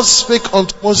 And the Lord spake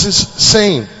unto Moses,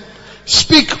 saying,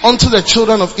 speak unto the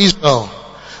children of Israel,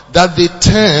 that they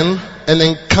turn and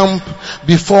encamp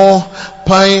before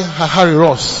Pi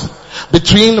Hahiroth,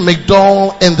 between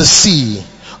Migdol and the sea,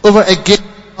 over against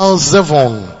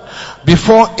Zevon.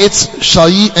 Before it shall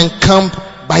ye encamp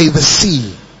by the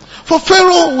sea. For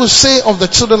Pharaoh will say of the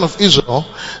children of Israel,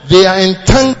 they are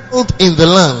entangled in the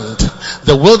land.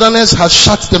 The wilderness has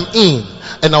shut them in,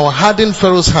 and I will harden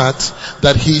Pharaoh's heart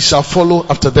that he shall follow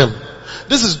after them.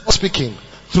 This is God speaking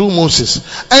through Moses.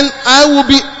 And I will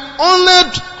be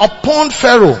honored upon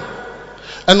Pharaoh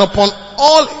and upon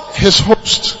all his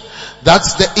host, that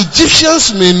the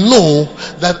Egyptians may know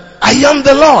that I am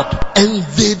the Lord. And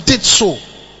they did so.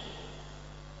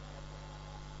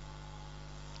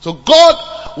 So God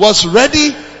was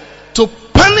ready to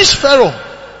punish Pharaoh,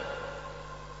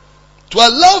 to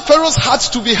allow Pharaoh's heart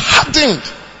to be hardened,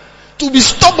 to be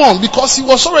stubborn, because he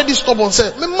was already stubborn.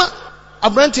 Say, "Mema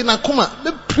abranti nakuma,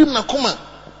 me prim nakuma."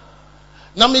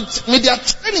 Na me dia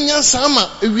training nyansa ama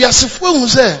ewiasefo ehu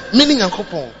say me ni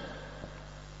Nyankopon.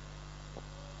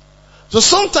 So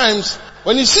sometimes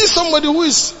when you see somebody who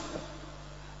is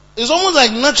almost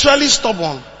like naturally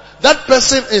stubborn, that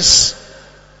person is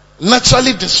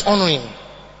naturally dishonoring.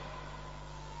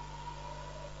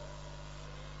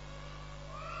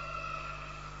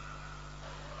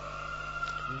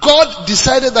 God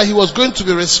decided that he was going to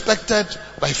be respected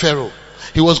by Pharaoh.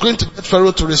 He was going to get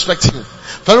Pharaoh to respect him.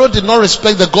 Pharaoh did not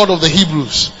respect the God of the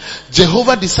Hebrews.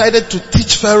 Jehovah decided to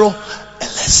teach Pharaoh a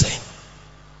lesson.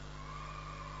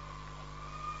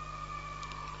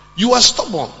 You are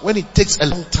stubborn when it takes a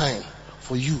long time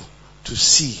for you to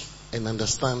see and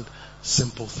understand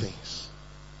simple things.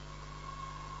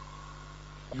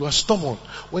 You are stubborn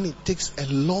when it takes a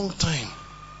long time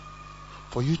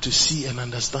for you to see and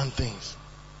understand things.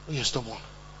 When you're stubborn.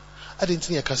 I didn't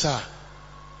think Kasa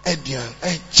Edian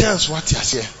a chance what you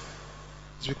say.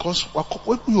 It's because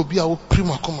when you be our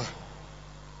prima coma.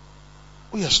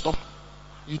 When you're stubborn,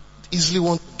 you easily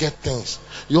want to get things.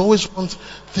 You always want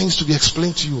things to be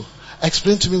explained to you.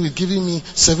 Explain to me with giving me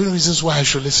 7 reasons why I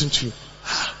should listen to you.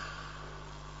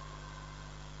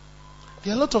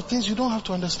 There are a lot of things you don't have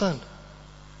to understand.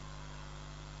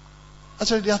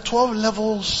 Actually, there are 12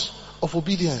 levels of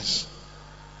obedience.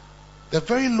 The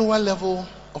very lower level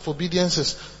of obedience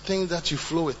is things that you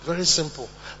flow with. Very simple.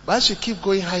 But as you keep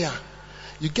going higher,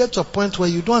 you get to a point where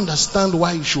you don't understand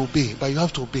why you should obey, but you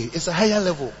have to obey. It's a higher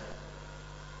level.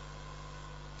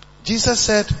 Jesus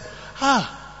said,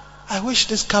 I wish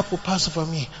this cup would pass over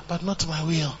me, but not my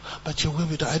will, but your will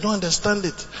be done. I don't understand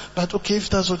it, but okay, if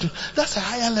that's what that's a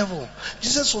higher level.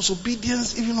 Jesus was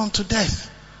obedience even unto death.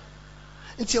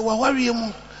 You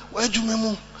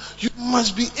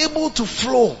must be able to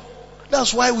flow.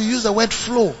 That's why we use the word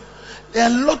flow. There are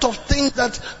a lot of things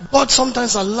that God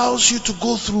sometimes allows you to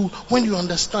go through when you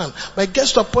understand. But it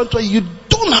gets to a point where you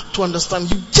don't don't have to understand.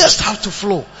 You just have to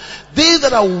flow. They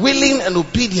that are willing and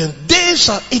obedient, they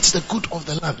shall eat the good of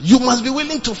the land. You must be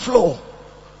willing to flow.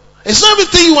 It's not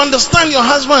everything you understand your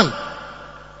husband.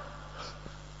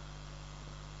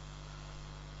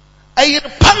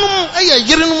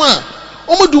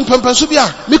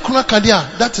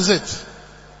 That is it.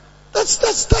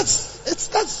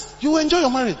 That's you enjoy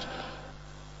your marriage.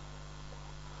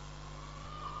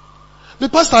 The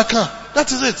pastor can.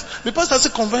 That is it. The pastor has a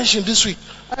convention this week.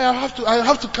 I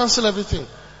have to cancel everything.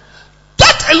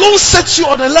 That alone sets you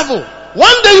on a level.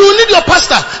 One day you will need your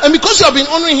pastor, and because you have been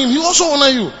honoring him, he will also honor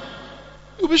you.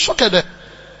 You'll be shocked there.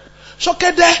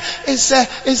 Shocked there is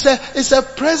a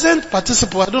present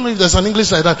participle. I don't know if there's an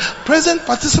English like that. Present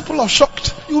participle of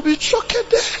shocked. You'll be shocked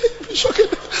there. You'll be shocked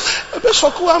there. I'll be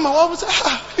shocked.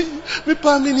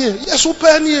 Yes,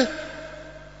 open here.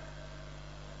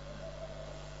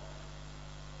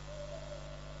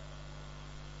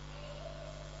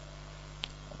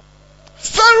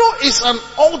 Pharaoh is an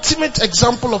ultimate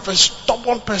example of a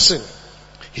stubborn person.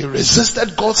 He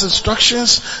resisted God's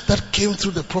instructions that came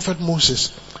through the prophet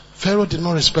Moses. Pharaoh did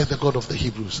not respect the God of the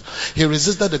Hebrews. He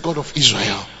resisted the God of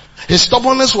Israel. His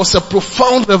stubbornness was a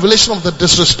profound revelation of the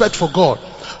disrespect for God.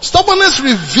 Stubbornness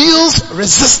reveals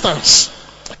resistance.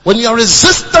 When you are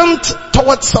resistant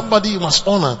towards somebody you must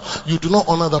honor, you do not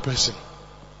honor that person.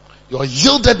 Your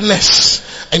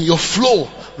yieldedness and your flow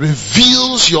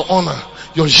reveals your honor.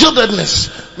 Your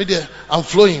yieldedness. Media, I'm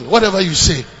flowing. Whatever you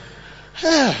say.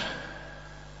 Yeah.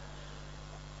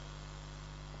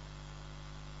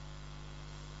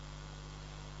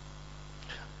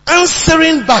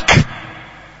 Answering back,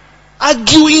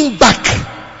 arguing back,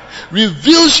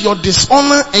 reveals your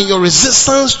dishonor and your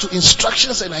resistance to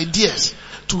instructions and ideas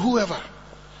to whoever.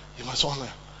 You must honor.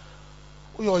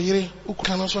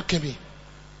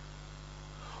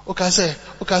 Okay, I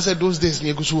say those days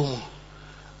me go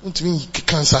me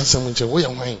cancer someone where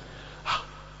am I?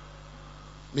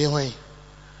 Me why?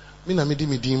 Me na me di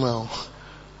me di ma.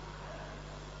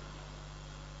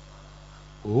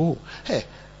 Oh, hey.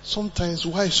 Sometimes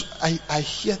wives, I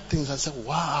hear things, I say,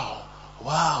 wow.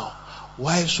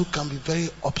 Wives who can be very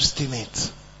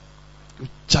obstinate. You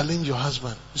challenge your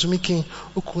husband. So making,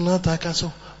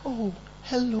 oh,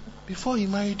 hello, before he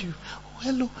married you. Oh,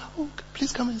 hello, oh,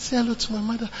 please come and say hello to my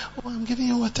mother. Oh, I'm giving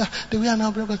you water. The way I now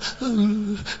bring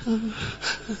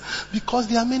because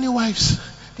there are many wives,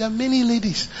 there are many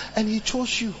ladies, and he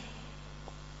chose you.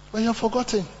 But you're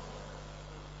forgotten.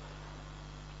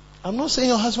 I'm not saying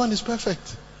your husband is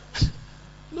perfect.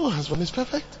 No husband is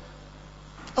perfect.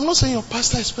 I'm not saying your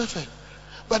pastor is perfect.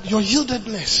 But your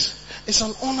yieldedness is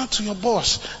an honor to your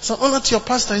boss. It's an honor to your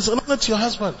pastor. It's an honor to your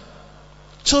husband.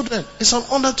 Children, it's an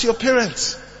honor to your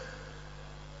parents.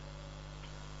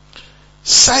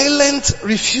 Silent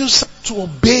refusal to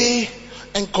obey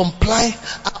and comply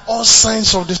are all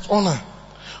signs of dishonor.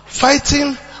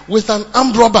 Fighting with an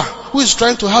armed robber who is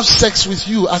trying to have sex with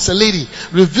you as a lady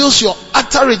reveals your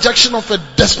utter rejection of a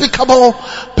despicable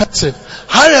person.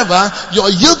 However, your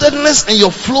yieldedness and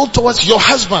your flow towards your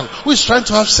husband who is trying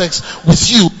to have sex with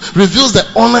you reveals the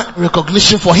honor and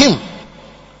recognition for him.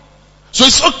 So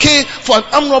it's okay for an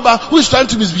armed robber who is trying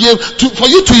to misbehave for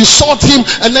you to insult him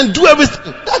and then do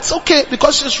everything. That's okay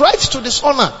because it's right to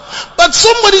dishonor. But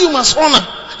somebody you must honor.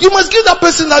 You must give that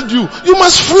person that due. You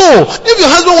must flow. If your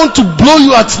husband wants to blow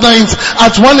you at night,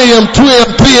 at 1 a.m., 2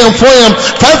 a.m., 3 a.m., 4 a.m.,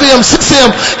 5 a.m., 6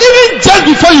 a.m., even just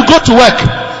before you go to work,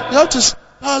 you have to say,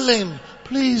 darling,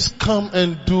 please come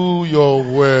and do your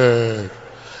work.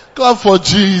 Clap for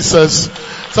Jesus.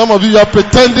 Some of you are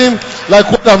pretending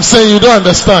like what I'm saying you don't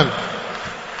understand.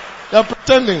 You are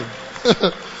pretending.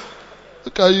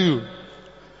 Look at you.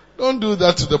 Don't do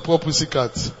that to the poor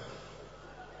pussycat.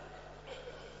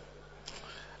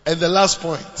 And the last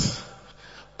point.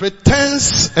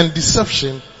 Pretense and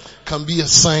deception can be a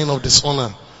sign of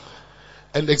dishonor.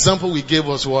 And the example we gave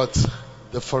was what?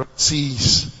 The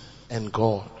Pharisees and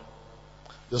God.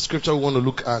 The scripture we want to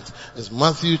look at is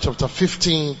Matthew chapter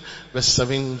 15 verse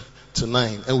 7 to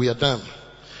 9. And we are done.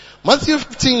 Matthew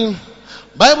 15,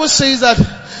 Bible says that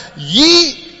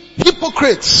ye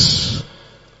hypocrites.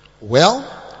 Well,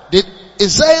 did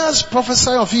Isaiah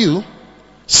prophesy of you,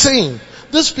 saying,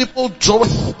 these people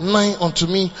draweth nigh unto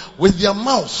me with their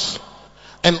mouth,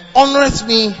 and honoreth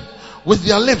me with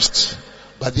their lips,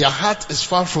 but their heart is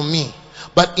far from me.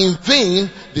 But in vain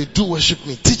they do worship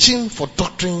me, teaching for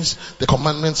doctrines the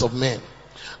commandments of men.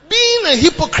 Being a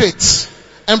hypocrite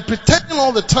and pretending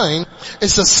all the time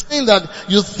is a sign that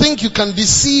you think you can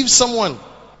deceive someone.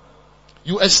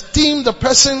 You esteem the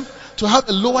person to have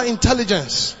a lower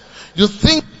intelligence. You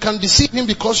think you can deceive him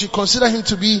because you consider him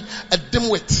to be a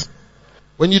dimwit.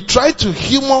 When you try to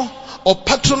humor or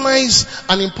patronize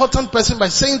an important person by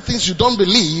saying things you don't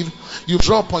believe, you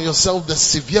draw upon yourself the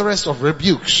severest of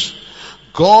rebukes.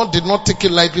 God did not take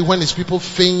it lightly when his people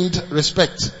feigned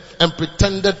respect and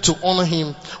pretended to honor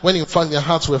him when in fact their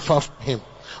hearts were far from him.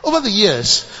 Over the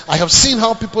years, I have seen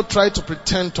how people try to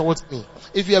pretend towards me.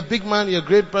 If you're a big man, you're a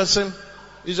great person,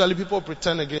 usually people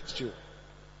pretend against you.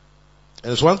 And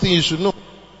there's one thing you should know.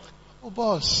 Oh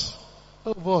boss,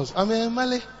 I'm a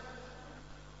Mali.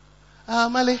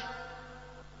 Mali.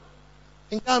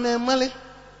 Mali.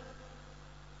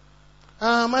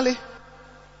 Mali.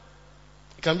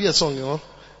 It can be a song, you know.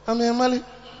 I'm a Mali.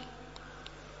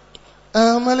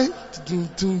 Mali.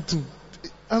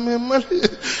 I'm a Mali.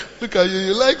 Look at you,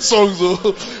 you like songs,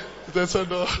 oh. That's a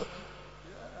no.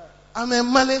 I'm a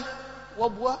Mali.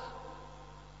 Wabwa.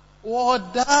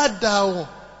 Wadadao.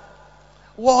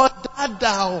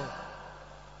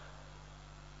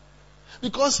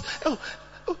 Because,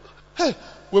 hey,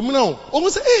 women now,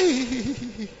 almost,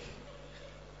 hey.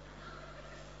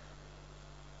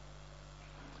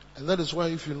 And that is why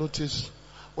if you notice,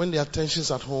 when the attentions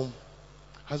at home,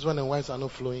 husband and wives are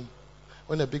not flowing.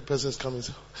 When a big person is coming,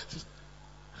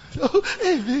 oh,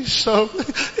 hey Bishop,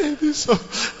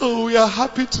 oh, we are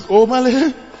happy to, oh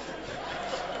Male,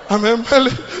 I'm Male,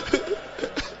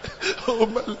 oh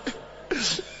Male,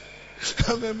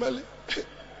 I'm Male,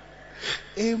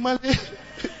 hey Male,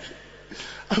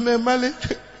 I'm Male,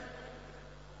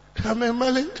 I'm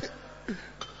Male,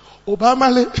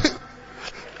 Obama.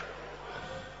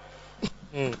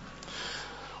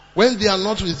 When they are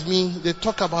not with me, they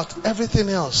talk about everything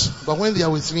else. But when they are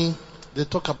with me, they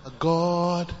talk about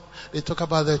God, they talk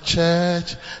about the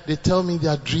church, they tell me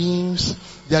their dreams,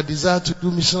 their desire to do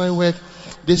missionary work.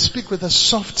 They speak with a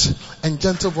soft and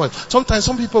gentle voice. Sometimes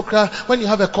some people cry when you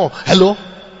have a call. Hello?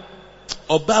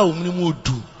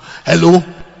 Hello?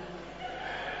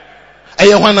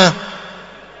 Ayawana?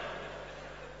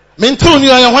 Mentoni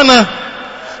Ayawana?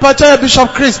 Pacha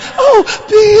Bishop Chris. Oh,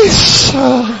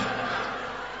 Bishop.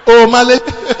 Oh, Male.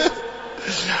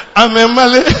 I'm a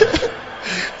Male.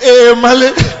 Eh,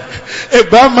 Male. Eh,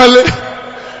 Ba Male.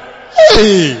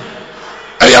 Hey.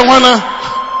 Ayawana.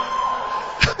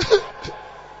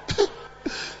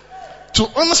 To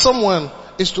honor someone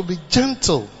is to be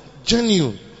gentle,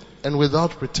 genuine, and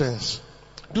without pretense.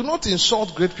 Do not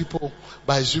insult great people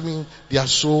by assuming they are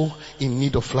so in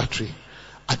need of flattery,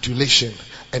 adulation,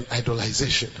 and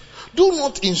idolization. Do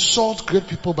not insult great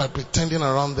people by pretending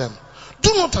around them.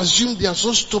 Do not assume they are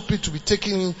so stupid to be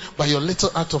taken in by your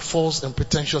little act of false and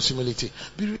pretentious humility.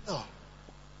 Be real.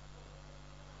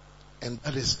 And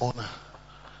that is honor.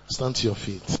 Stand to your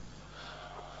feet.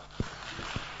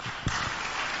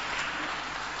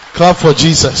 Clap for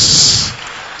Jesus.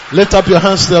 Lift up your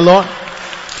hands to the Lord.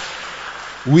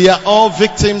 We are all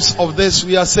victims of this.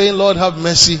 We are saying, Lord, have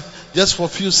mercy. Just for a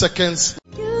few seconds.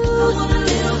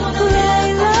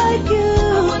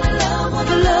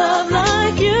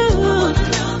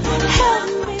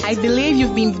 I believe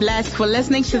you've been blessed for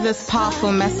listening to this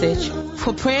powerful message.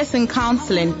 For prayers and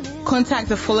counseling, contact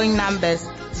the following numbers: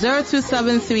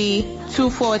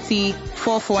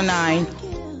 0273-240-449,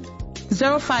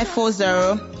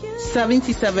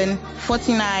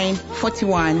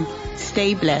 0540-77-49-41.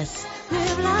 Stay blessed.